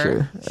 that's for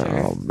sure.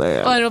 Oh,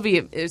 man. Well,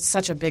 it's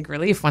such a big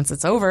relief once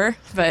it's over.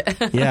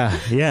 But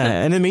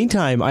yeah. In the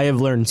meantime, I have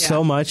learned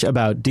so much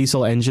about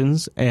diesel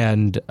engines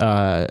and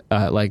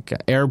like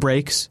air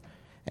brakes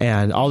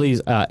and all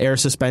these air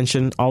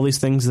suspension, all these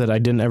things that I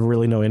didn't ever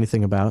really know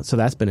anything about. So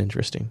that's been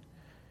interesting.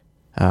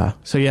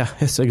 So yeah,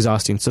 it's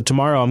exhausting. So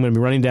tomorrow I'm going to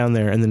be running down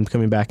there and then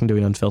coming back and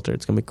doing Unfiltered.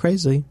 It's going to be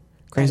crazy.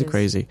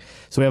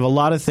 So we have a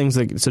lot of things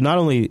so not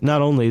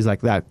only is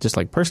like that, just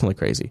like personally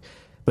crazy,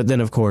 but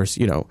then of course,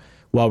 you know,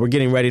 while we're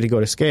getting ready to go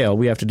to scale,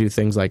 we have to do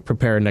things like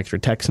prepare an extra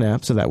tech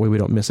snap so that way we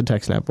don't miss a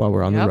tech snap while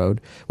we're on the road,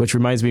 which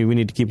reminds me we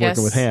need to keep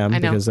working with Ham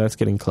because that's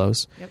getting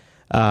close. Yep.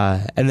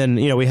 And then,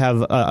 you know, we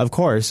have, of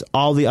course,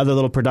 all the other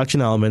little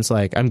production elements,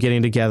 like I'm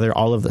getting together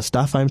all of the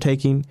stuff I'm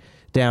taking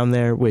down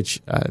there,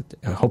 which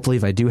hopefully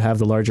if I do have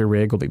the larger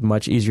rig, it'll be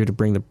much easier to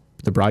bring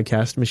the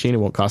broadcast machine. It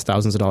won't cost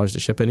thousands of dollars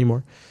to ship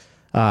anymore.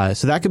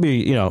 So that could be,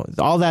 you know,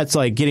 all that's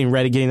like getting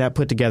ready, getting that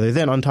put together.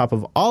 Then on top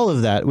of all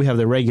of that, we have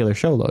the regular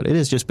show load. It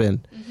has just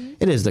been,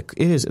 it is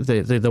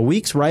the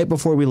weeks right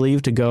before we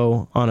leave to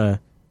go on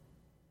a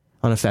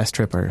fest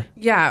trip are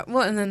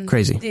well, and then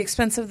crazy. The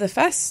expense of the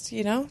fest,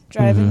 you know,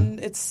 driving,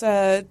 it's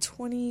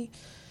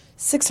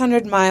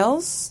 2,600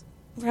 miles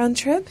round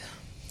trip.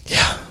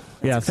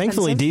 Yeah,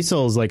 thankfully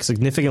diesel is like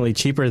significantly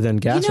cheaper than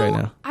gas right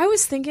now. I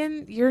was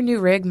thinking your new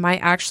rig might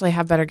actually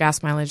have better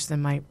gas mileage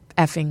than my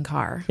effing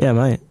car. Yeah, it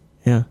might.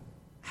 Yeah.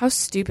 How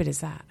stupid is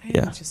that?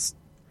 You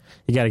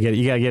gotta get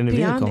in a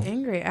beyond vehicle.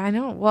 Angry. I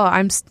know. Well,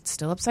 I'm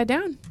still upside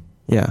down.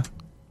 Yeah.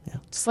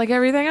 Just like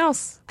everything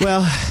else.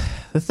 Well,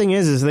 the thing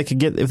is if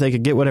they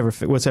could get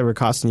whatever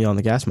costing you on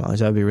the gas mileage,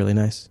 that would be really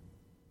nice.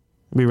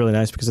 It'd be really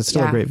nice because it's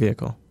still a great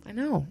vehicle. I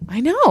know.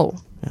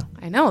 Yeah.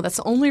 I know. That's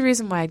the only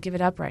reason why I'd give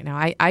it up right now.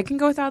 I can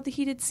go without the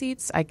heated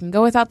seats. I can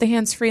go without the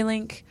hands-free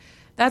link.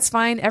 That's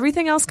fine.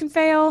 Everything else can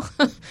fail.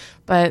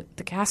 But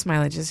the gas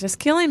mileage is just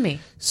killing me.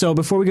 So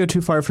before we go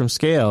too far from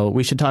scale,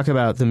 we should talk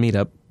about the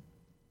meetup.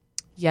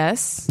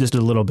 Yes. Just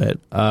a little bit.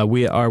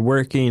 We are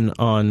working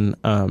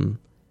on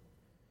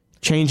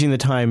changing the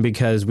time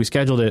because we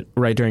scheduled it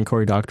right during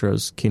Cory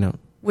Doctorow's keynote.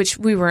 Which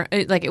we were,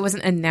 like, it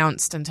wasn't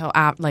announced until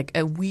like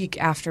a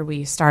week after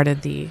we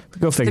started the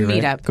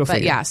meetup. Right? Go but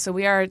figure. Yeah, so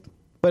we are.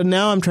 But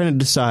now I'm trying to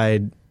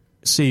decide.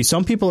 See,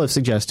 some people have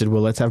suggested,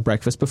 well, let's have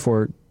breakfast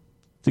before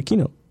the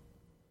keynote.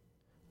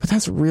 But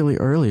that's really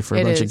early for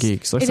a bunch of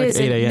geeks. It's like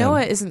 8 a.m.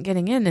 Noah isn't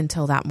getting in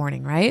until that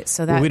morning, right?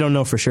 So that we don't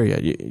know for sure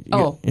yet.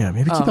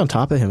 Maybe keep on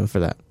top of him for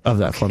that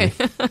for me.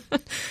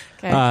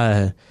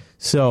 Okay.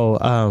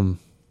 So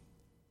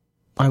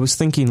I was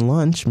thinking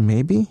lunch,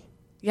 maybe.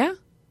 Yeah.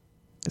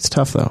 It's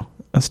tough though.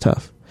 That's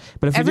tough.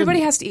 But if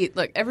everybody has to eat.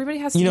 Look, everybody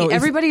has to eat.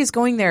 Everybody is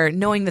going there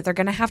knowing that they're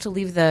going to have to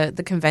leave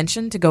the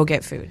convention to go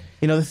get food.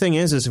 You know, the thing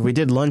is if we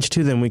did lunch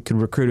too, then we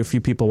could recruit a few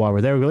people while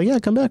we're there. We go, yeah,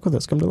 come back with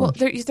us. Come to lunch.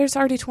 Well, there's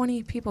already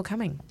 20 people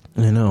coming.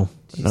 I know.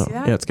 Did you see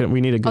that? Yeah, it's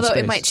we need a good Although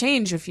space. it might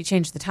change if you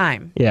change the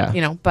time. Yeah. You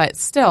know, but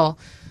still,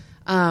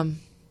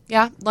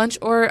 lunch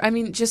or, I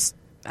mean, just...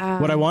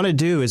 what I want to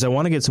do is I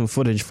want to get some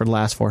footage for the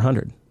last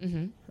 400.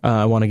 Mm-hmm.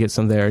 I want to get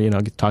some there,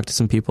 talk to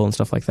some people and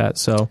stuff like that.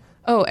 So...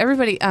 Oh,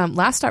 everybody,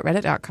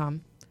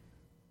 last.reddit.com.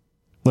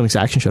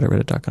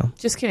 LinuxActionShow.reddit.com.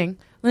 Just kidding.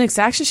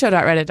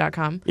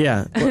 LinuxActionShow.reddit.com.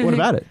 Yeah. What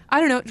about it? I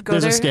don't know.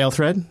 There's a scale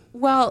thread?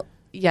 Well,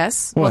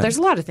 yes. What? Well, there's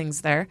a lot of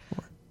things there.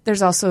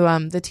 There's also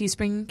the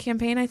Teespring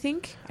campaign, I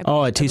think. At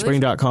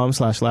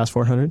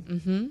teespring.com/last400.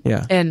 Mm-hmm.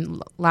 Yeah.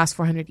 And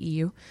last400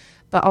 EU.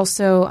 But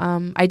also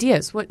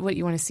ideas. What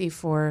you want to see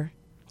for...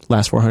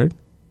 Last 400?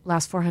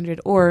 Last 400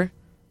 or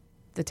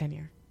the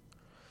 10-year.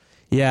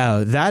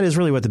 Yeah, that is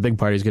really what the big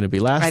party is going to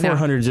be. Last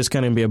 400 is just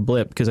going to be a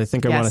blip because I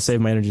think I want to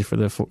save my energy for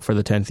the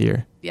 10th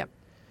year. Yep.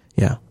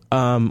 Yeah.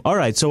 All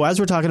right. So as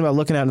we're talking about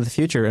looking out into the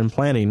future and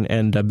planning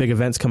and big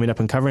events coming up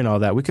and covering all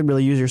that, we could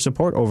really use your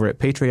support over at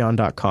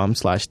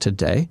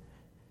patreon.com/today.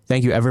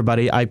 Thank you,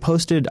 everybody. I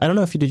posted. I don't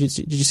know if did you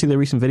see the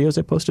recent videos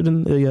I posted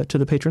to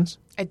the patrons?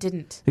 I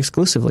didn't.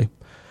 Exclusively.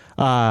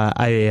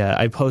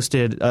 I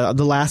posted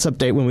the last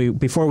update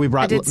before we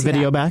brought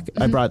video back.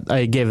 Mm-hmm.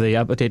 I gave the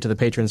update to the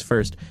patrons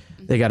first.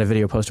 They got a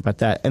video post about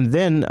that, and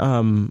then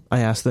I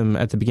asked them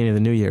at the beginning of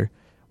the new year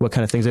what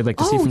kind of things they'd like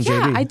to see from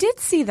JB. I did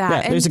see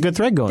that. Yeah, there's a good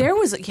thread going. There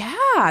was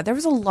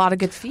a lot of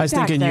good feedback. I was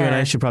thinking you and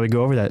I should probably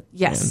go over that.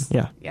 Yes.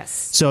 Yeah.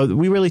 Yes. So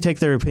we really take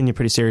their opinion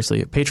pretty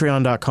seriously.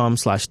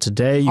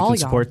 Patreon.com/today. You can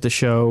support the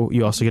show.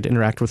 You also get to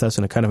interact with us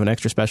in a kind of an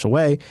extra special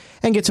way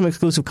and get some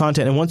exclusive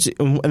content.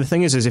 And the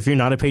thing is if you're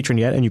not a patron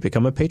yet and you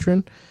become a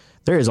patron,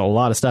 there is a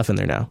lot of stuff in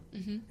there now.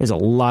 Mm-hmm. There's a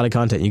lot of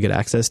content you get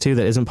access to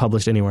that isn't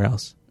published anywhere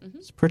else. Mm-hmm.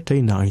 It's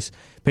pretty nice.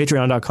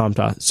 Patreon.com.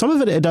 Some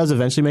of it does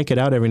eventually make it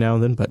out every now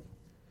and then, but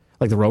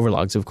like the Rover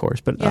logs, of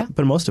course, but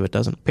most of it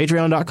doesn't.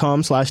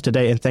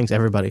 Patreon.com/today. And thanks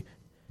everybody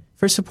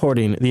for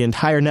supporting the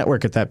entire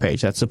network at that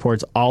page. That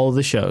supports all of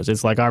the shows.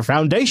 It's like our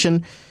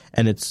foundation,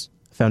 and it's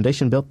a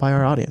foundation built by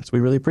our audience. We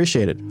really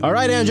appreciate it. All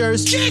right,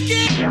 Angers.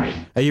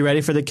 Are you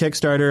ready for the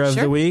Kickstarter of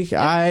the week?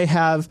 Yep. I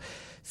have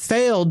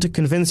failed to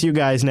convince you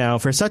guys now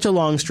for such a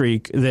long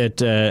streak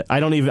that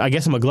I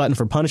guess I'm a glutton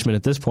for punishment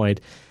at this point.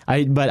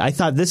 But I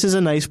thought this is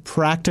a nice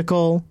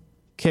practical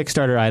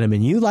Kickstarter item,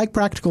 and you like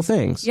practical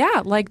things.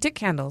 Yeah, like dick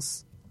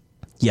candles.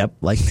 Yep,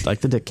 like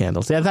the dick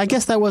candles. Yeah, I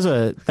guess that was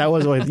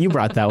you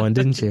brought that one,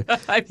 didn't you?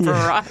 I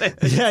brought it.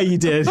 Yeah, you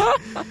did.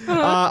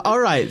 All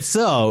right,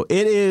 so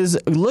it is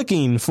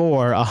looking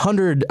for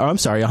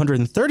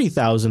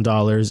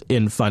 $130,000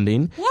 in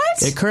funding.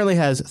 What? It currently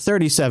has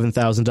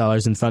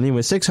 $37,000 in funding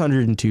with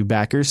 602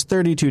 backers.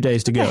 32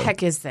 days to go. What the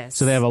heck is this?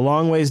 So they have a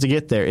long ways to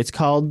get there. It's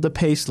called the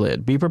Pace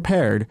Lid. Be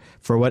prepared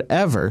for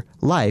whatever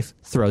life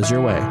throws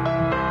your way.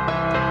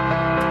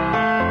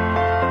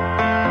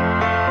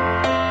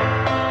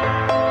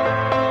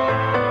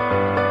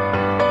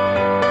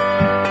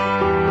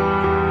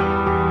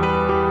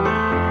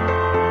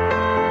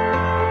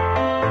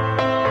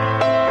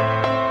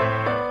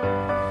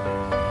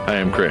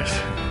 I'm Chris.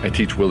 I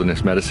teach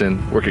wilderness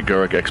medicine, work at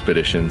Guruk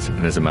Expeditions,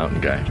 and as a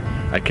mountain guide.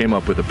 I came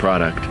up with a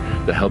product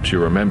that helps you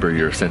remember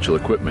your essential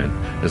equipment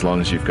as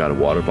long as you've got a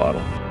water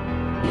bottle.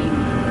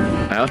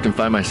 I often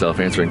find myself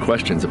answering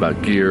questions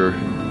about gear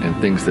and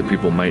things that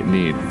people might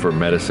need for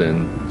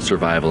medicine,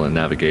 survival, and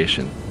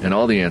navigation. And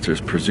all the answers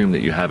presume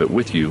that you have it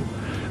with you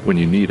when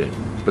you need it,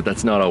 but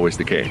that's not always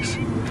the case.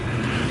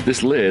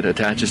 This lid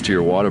attaches to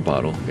your water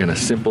bottle in a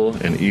simple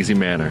and easy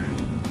manner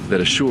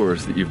that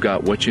assures that you've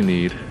got what you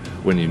need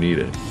when you need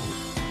it.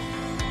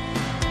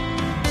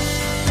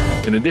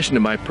 In addition to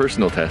my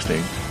personal testing,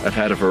 I've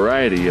had a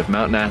variety of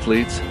mountain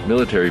athletes,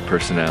 military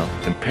personnel,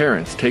 and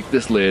parents take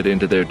this lid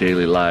into their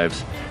daily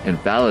lives and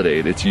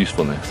validate its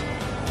usefulness.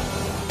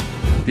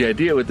 The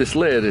idea with this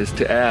lid is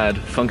to add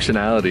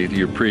functionality to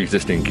your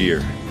pre-existing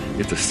gear.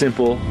 It's a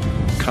simple,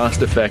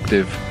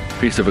 cost-effective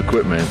piece of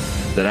equipment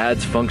that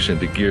adds function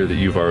to gear that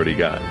you've already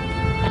got.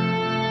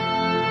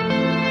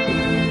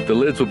 The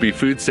lids will be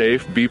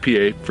food-safe,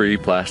 BPA-free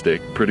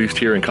plastic, produced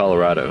here in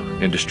Colorado,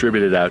 and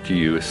distributed out to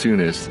you as soon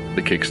as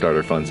the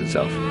Kickstarter funds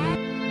itself.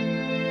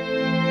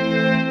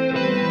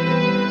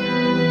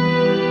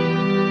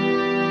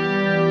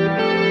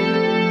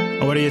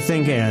 What do you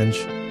think, Ange?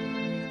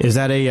 Is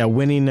that a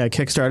winning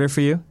Kickstarter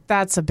for you?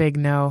 That's a big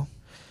no.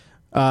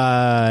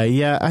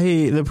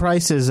 The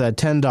price is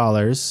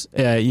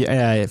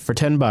 $10. For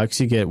 $10,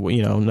 you get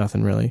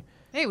nothing really.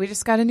 Hey, we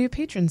just got a new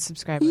patron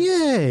subscriber.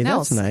 Yay,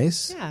 Nels. That's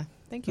nice. Yeah,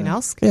 thank you,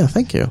 Nels. Yeah,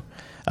 thank you.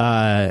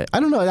 I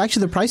don't know.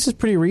 Actually, the price is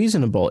pretty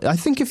reasonable. I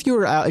think if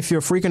you're a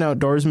freaking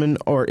outdoorsman,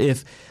 or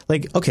if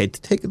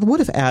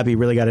what if Abby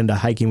really got into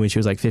hiking when she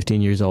was like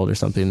 15 years old or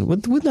something?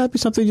 Wouldn't that be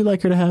something you'd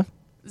like her to have?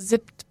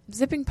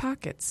 Zipping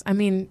pockets. I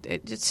mean,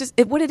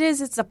 what it is,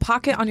 it's a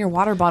pocket on your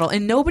water bottle,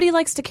 and nobody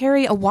likes to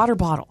carry a water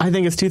bottle. I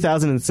think it's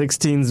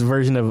 2016's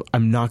version of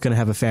I'm not going to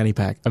have a fanny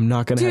pack. I'm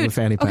not going to have a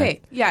fanny pack. Okay,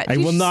 yeah. I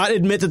will not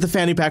admit that the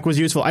fanny pack was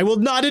useful. I will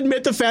not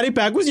admit the fanny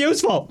pack was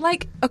useful.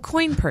 Like a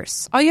coin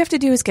purse. All you have to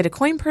do is get a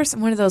coin purse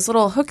and one of those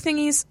little hook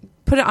thingies,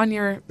 put it on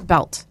your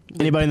belt.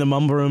 Anybody in the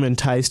mumble room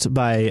enticed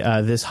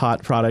by this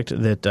hot product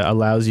that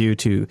allows you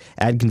to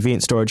add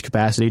convenient storage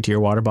capacity to your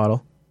water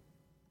bottle?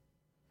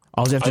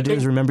 All you have to do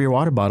is remember your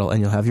water bottle,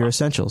 and you'll have your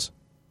essentials.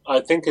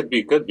 I think it'd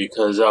be good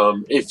because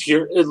if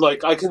you're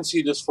I can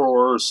see this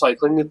for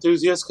cycling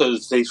enthusiasts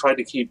because they try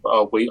to keep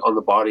weight on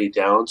the body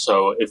down.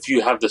 So if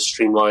you have this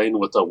streamlined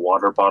with a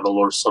water bottle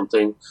or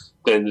something,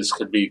 then this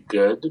could be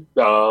good.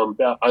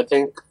 I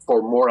think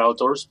for more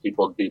outdoors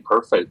people, it'd be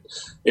perfect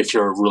if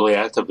you're really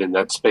active in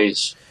that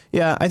space.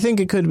 Yeah, I think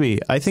it could be.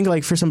 I think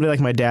for somebody like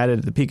my dad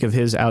at the peak of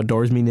his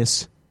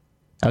outdoorsminess.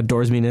 I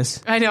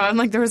know. I'm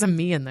like, there was a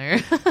me in there.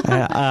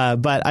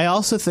 But I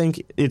also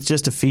think it's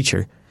just a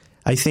feature.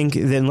 I think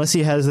that unless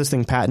he has this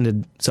thing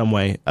patented some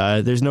way,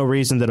 there's no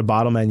reason that a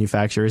bottle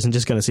manufacturer isn't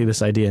just going to see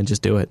this idea and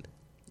just do it.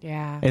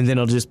 Yeah. And then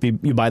it'll just be,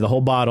 you buy the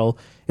whole bottle.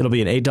 It'll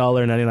be an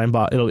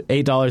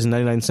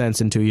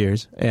 $8.99 in 2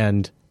 years.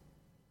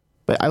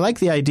 But I like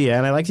the idea,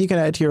 and I like that you can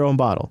add it to your own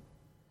bottle.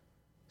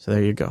 So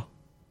there you go.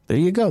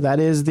 That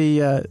is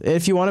the,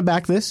 if you want to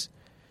back this,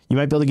 you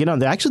might be able to get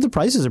on. Actually, the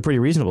prices are pretty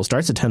reasonable.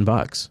 Starts at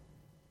 $10.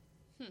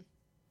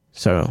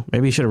 So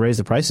maybe you should have raised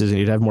the prices and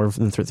you'd have more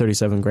than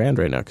 $37,000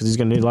 right now because he's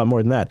going to need a lot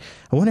more than that.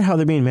 I wonder how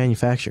they're being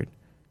manufactured.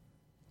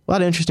 A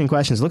lot of interesting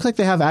questions. It looks like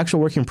they have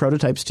actual working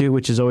prototypes too,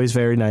 which is always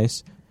very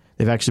nice.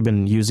 They've actually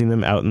been using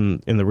them out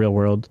in the real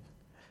world.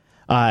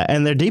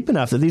 And they're deep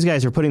enough that these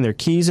guys are putting their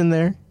keys in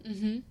there.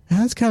 Mm-hmm.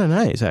 That's kind of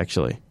nice,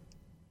 actually.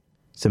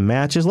 Some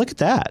matches. Look at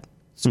that.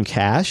 Some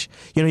cash.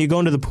 You go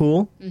into the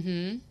pool.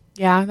 Mm-hmm.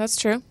 Yeah, that's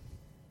true.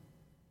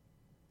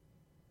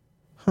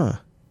 Huh.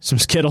 Some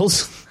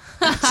Skittles.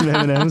 Some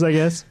M&Ms, I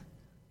guess.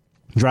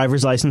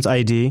 Driver's license,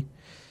 ID.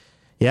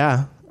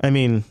 Yeah. I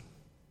mean,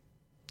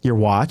 your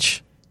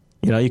watch.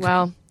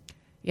 Well,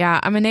 yeah,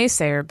 I'm a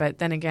naysayer, but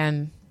then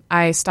again,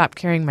 I stopped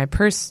carrying my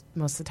purse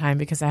most of the time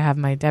because I have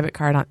my debit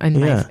card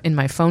in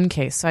my phone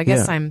case. So I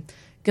guess I'm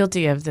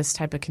guilty of this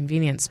type of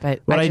convenience.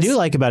 But what I do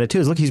like about it, too,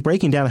 is look, he's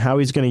breaking down how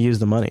he's going to use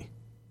the money.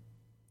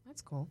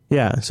 That's cool.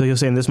 Yeah, so he'll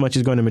say this much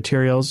is going to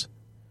materials,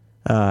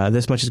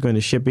 this much is going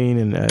to shipping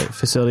and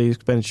facility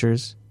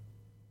expenditures.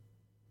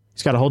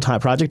 He's got a whole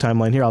project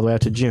timeline here all the way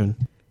out to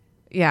June.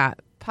 Yeah,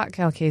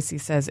 Potcal Casey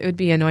says it would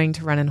be annoying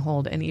to run and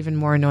hold, and even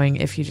more annoying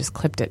if you just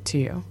clipped it to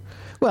you.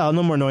 Well,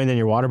 no more annoying than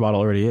your water bottle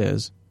already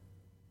is.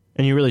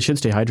 And you really should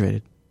stay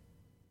hydrated.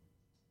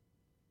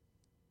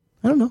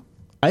 I don't know.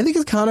 I think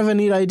it's kind of a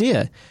neat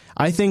idea.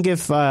 I think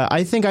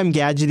I'm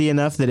gadgety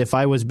enough that if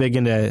I was big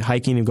into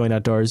hiking and going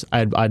outdoors,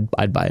 I'd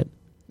buy it.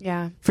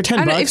 Yeah. For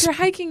 $10. If you're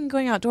hiking and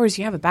going outdoors,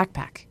 you have a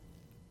backpack.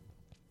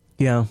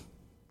 Yeah.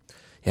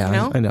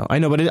 Yeah, you know? I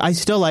know, but I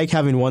still like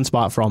having one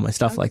spot for all my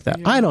stuff like that.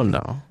 I don't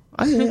know.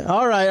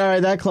 All right,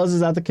 that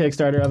closes out the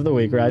Kickstarter of the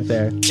week right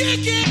there.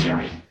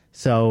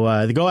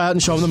 So go out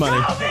and show them the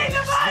money.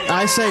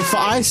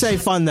 I say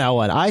fund that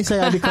one. I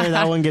declare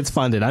that one gets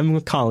funded.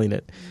 I'm calling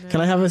it. No.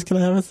 Can I have a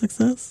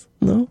success?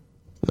 No.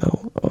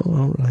 Oh,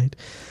 all right.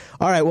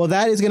 Well,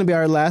 that is going to be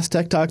our last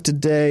Tech Talk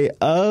today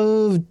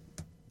of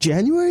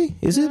January.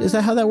 Is it? Is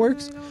that how that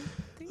works?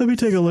 Let me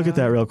take a look at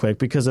that real quick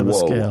because of the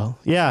scale.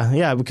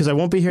 Yeah, because I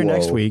won't be here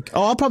next week.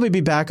 Oh, I'll probably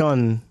be back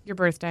on your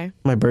birthday.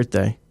 My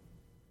birthday.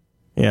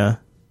 Yeah.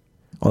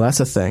 Well, that's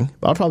a thing.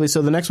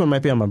 So the next one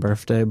might be on my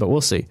birthday, but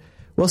we'll see.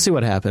 We'll see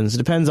what happens. It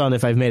depends on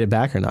if I've made it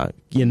back or not.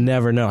 You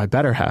never know. I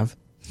better have.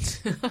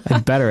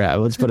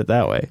 Let's put it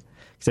that way.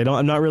 Because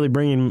I'm not really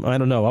bringing, I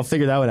don't know. I'll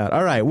figure that one out.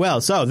 All right.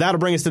 Well, so that'll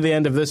bring us to the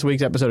end of this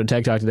week's episode of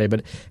Tech Talk Today.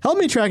 But help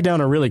me track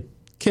down a really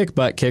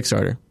kick-butt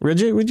Kickstarter.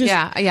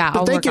 Yeah.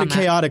 But thank you to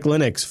Chaotic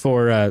Linux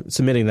for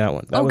submitting that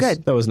one.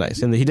 Good. That was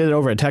nice. And he did it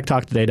over at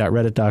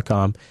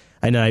techtalktoday.reddit.com.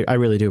 And I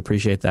really do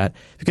appreciate that.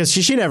 Because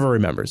she never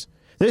remembers.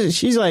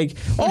 She's like,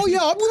 I'll bring a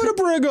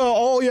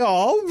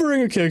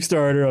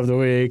Kickstarter of the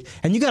week.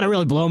 And you got to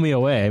really blow me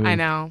away. I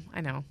know.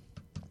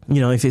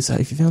 You know, if you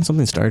found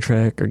something Star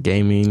Trek or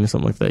gaming or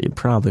something like that, you'd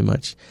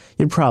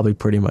probably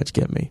pretty much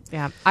get me.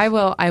 Yeah, I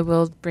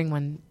will bring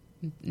one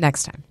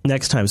next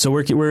time. So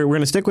we're going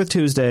to stick with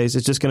Tuesdays.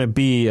 It's just going to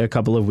be a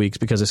couple of weeks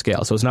because of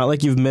scale. So it's not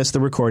like you've missed the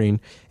recording.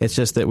 It's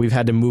just that we've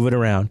had to move it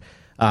around.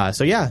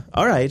 So yeah,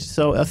 all right.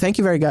 So thank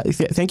you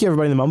thank you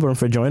everybody in the Mumble Room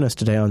for joining us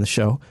today on the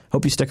show.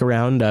 Hope you stick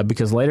around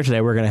because later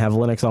today we're going to have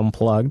Linux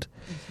Unplugged,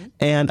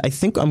 and I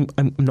think I'm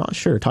not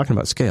sure talking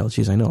about scale.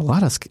 Geez, I know a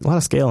lot of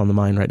scale on the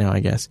mind right now. I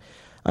guess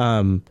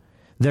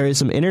there is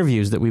some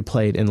interviews that we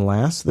played in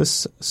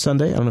this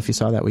Sunday. I don't know if you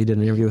saw that. We did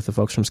an interview with the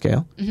folks from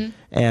Scale,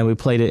 and we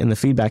played it in the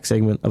feedback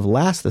segment of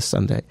this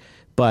Sunday,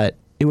 but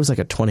it was like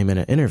a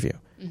 20-minute interview.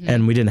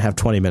 And we didn't have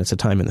 20 minutes of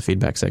time in the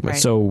feedback segment.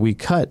 Right. So we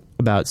cut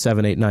about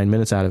 7, 8, 9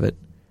 minutes out of it.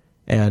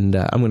 And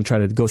I'm going to try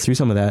to go through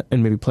some of that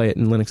and maybe play it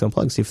in Linux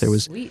Unplugged, see if there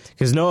was...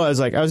 Because Noah was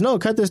like, Noah,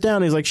 cut this down.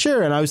 And he's like,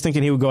 sure. And I was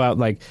thinking he would go out and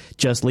like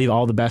just leave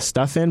all the best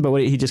stuff in. But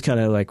he just kind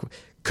of like,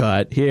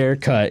 cut here,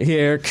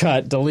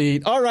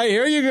 delete. All right,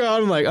 here you go.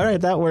 I'm like, all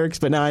right, that works.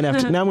 But now now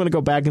I'm going to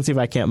go back and see if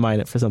I can't mine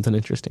it for something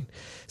interesting.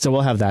 So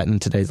we'll have that in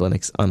today's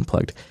Linux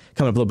Unplugged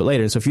coming up a little bit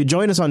later. So if you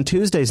join us on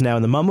Tuesdays now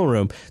in the Mumble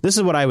Room, this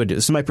is what I would do.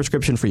 This is my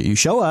prescription for you. You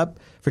show up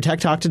for Tech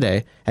Talk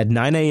Today at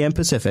 9 a.m.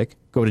 Pacific.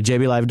 Go to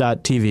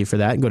jblive.tv for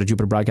that. Go to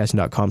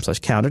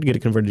jupiterbroadcasting.com/calendar to get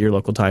it converted to your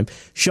local time.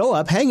 Show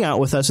up, hang out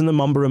with us in the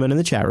Mumble Room and in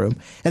the chat room,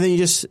 and then you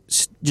just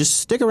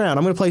stick around.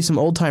 I'm going to play some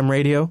old-time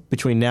radio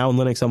between now and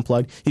Linux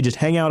Unplugged. You just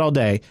hang out all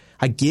day.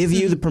 I give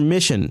you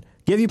permission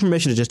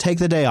to just take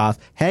the day off,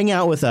 hang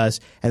out with us,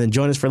 and then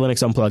join us for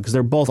Linux Unplugged because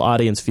they're both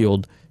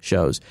audience-fueled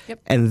shows.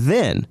 Yep. And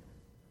then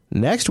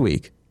next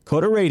week,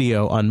 Coda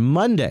Radio on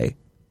Monday,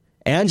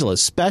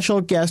 Angela's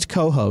special guest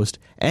co-host,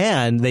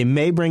 and they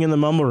may bring in the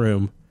Mumble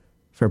Room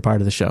for a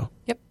part of the show.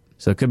 Yep.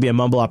 So it could be a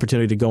Mumble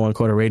opportunity to go on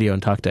Coda Radio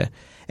and talk to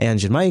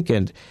Ange and Mike.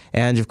 And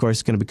Ange, of course,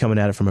 is going to be coming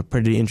at it from a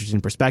pretty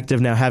interesting perspective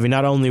now, having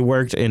not only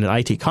worked in an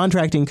IT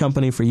contracting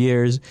company for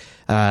years,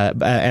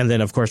 and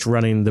then, of course,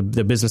 running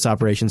the business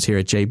operations here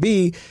at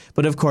JB,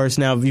 but, of course,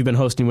 now you've been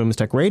hosting Women's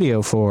Tech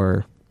Radio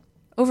for...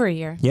 over a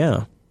year.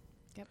 Yeah.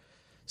 Yep.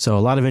 So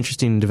a lot of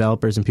interesting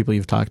developers and people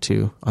you've talked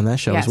to on that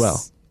show as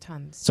well.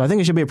 Tons. So I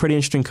think it should be a pretty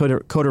interesting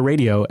Coda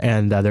Radio,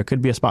 and there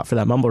could be a spot for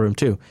that Mumble Room,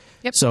 too.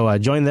 Yep. So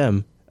join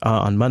them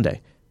on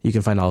Monday. You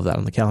can find all of that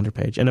on the calendar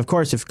page. And, of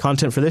course, if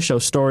content for this show,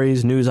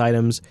 stories, news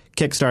items,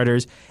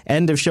 Kickstarters,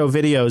 end-of-show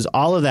videos,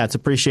 all of that's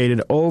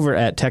appreciated over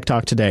at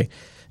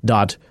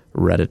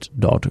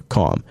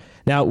techtalktoday.reddit.com.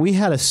 Now, we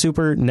had a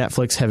super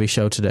Netflix-heavy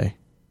show today.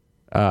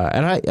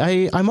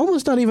 And I'm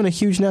almost not even a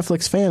huge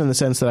Netflix fan in the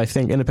sense that I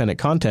think independent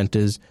content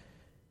is...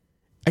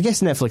 I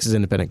guess Netflix is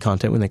independent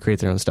content when they create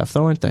their own stuff,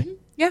 though, aren't they?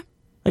 Yeah.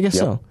 I guess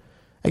so.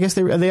 I guess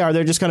they are.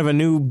 They're just kind of a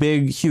new,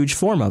 big, huge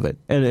form of it,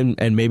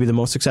 and maybe the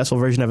most successful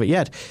version of it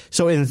yet.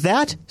 So in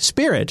that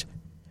spirit,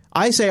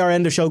 I say our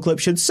end-of-show clip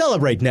should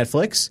celebrate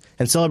Netflix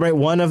and celebrate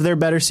one of their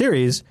better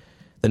series,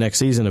 the next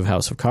season of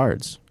House of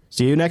Cards.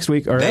 See you next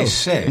week, They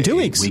say in 2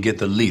 weeks. We get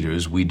the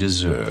leaders we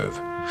deserve.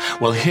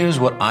 Well, here's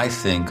what I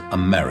think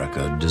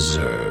America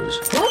deserves.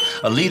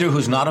 A leader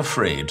who's not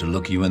afraid to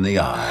look you in the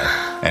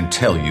eye and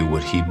tell you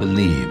what he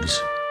believes.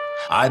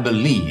 I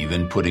believe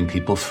in putting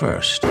people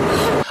first.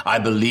 I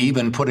believe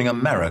in putting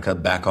America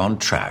back on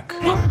track.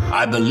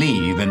 I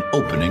believe in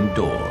opening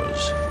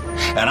doors.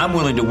 And I'm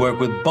willing to work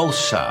with both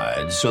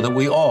sides so that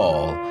we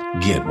all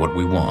get what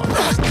we want.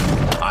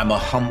 I'm a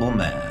humble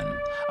man.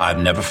 I've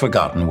never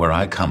forgotten where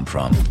I come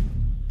from.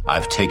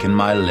 I've taken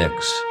my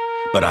licks,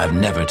 but I've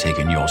never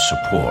taken your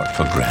support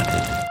for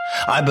granted.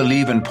 I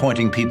believe in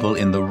pointing people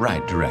in the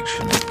right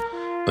direction.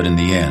 But in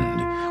the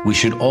end, we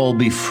should all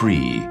be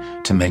free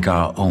to make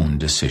our own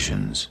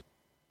decisions.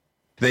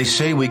 They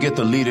say we get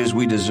the leaders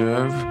we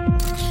deserve.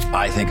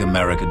 I think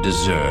America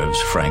deserves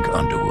Frank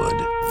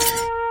Underwood.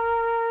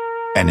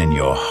 And in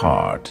your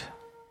heart,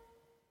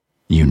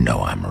 you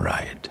know I'm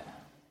right.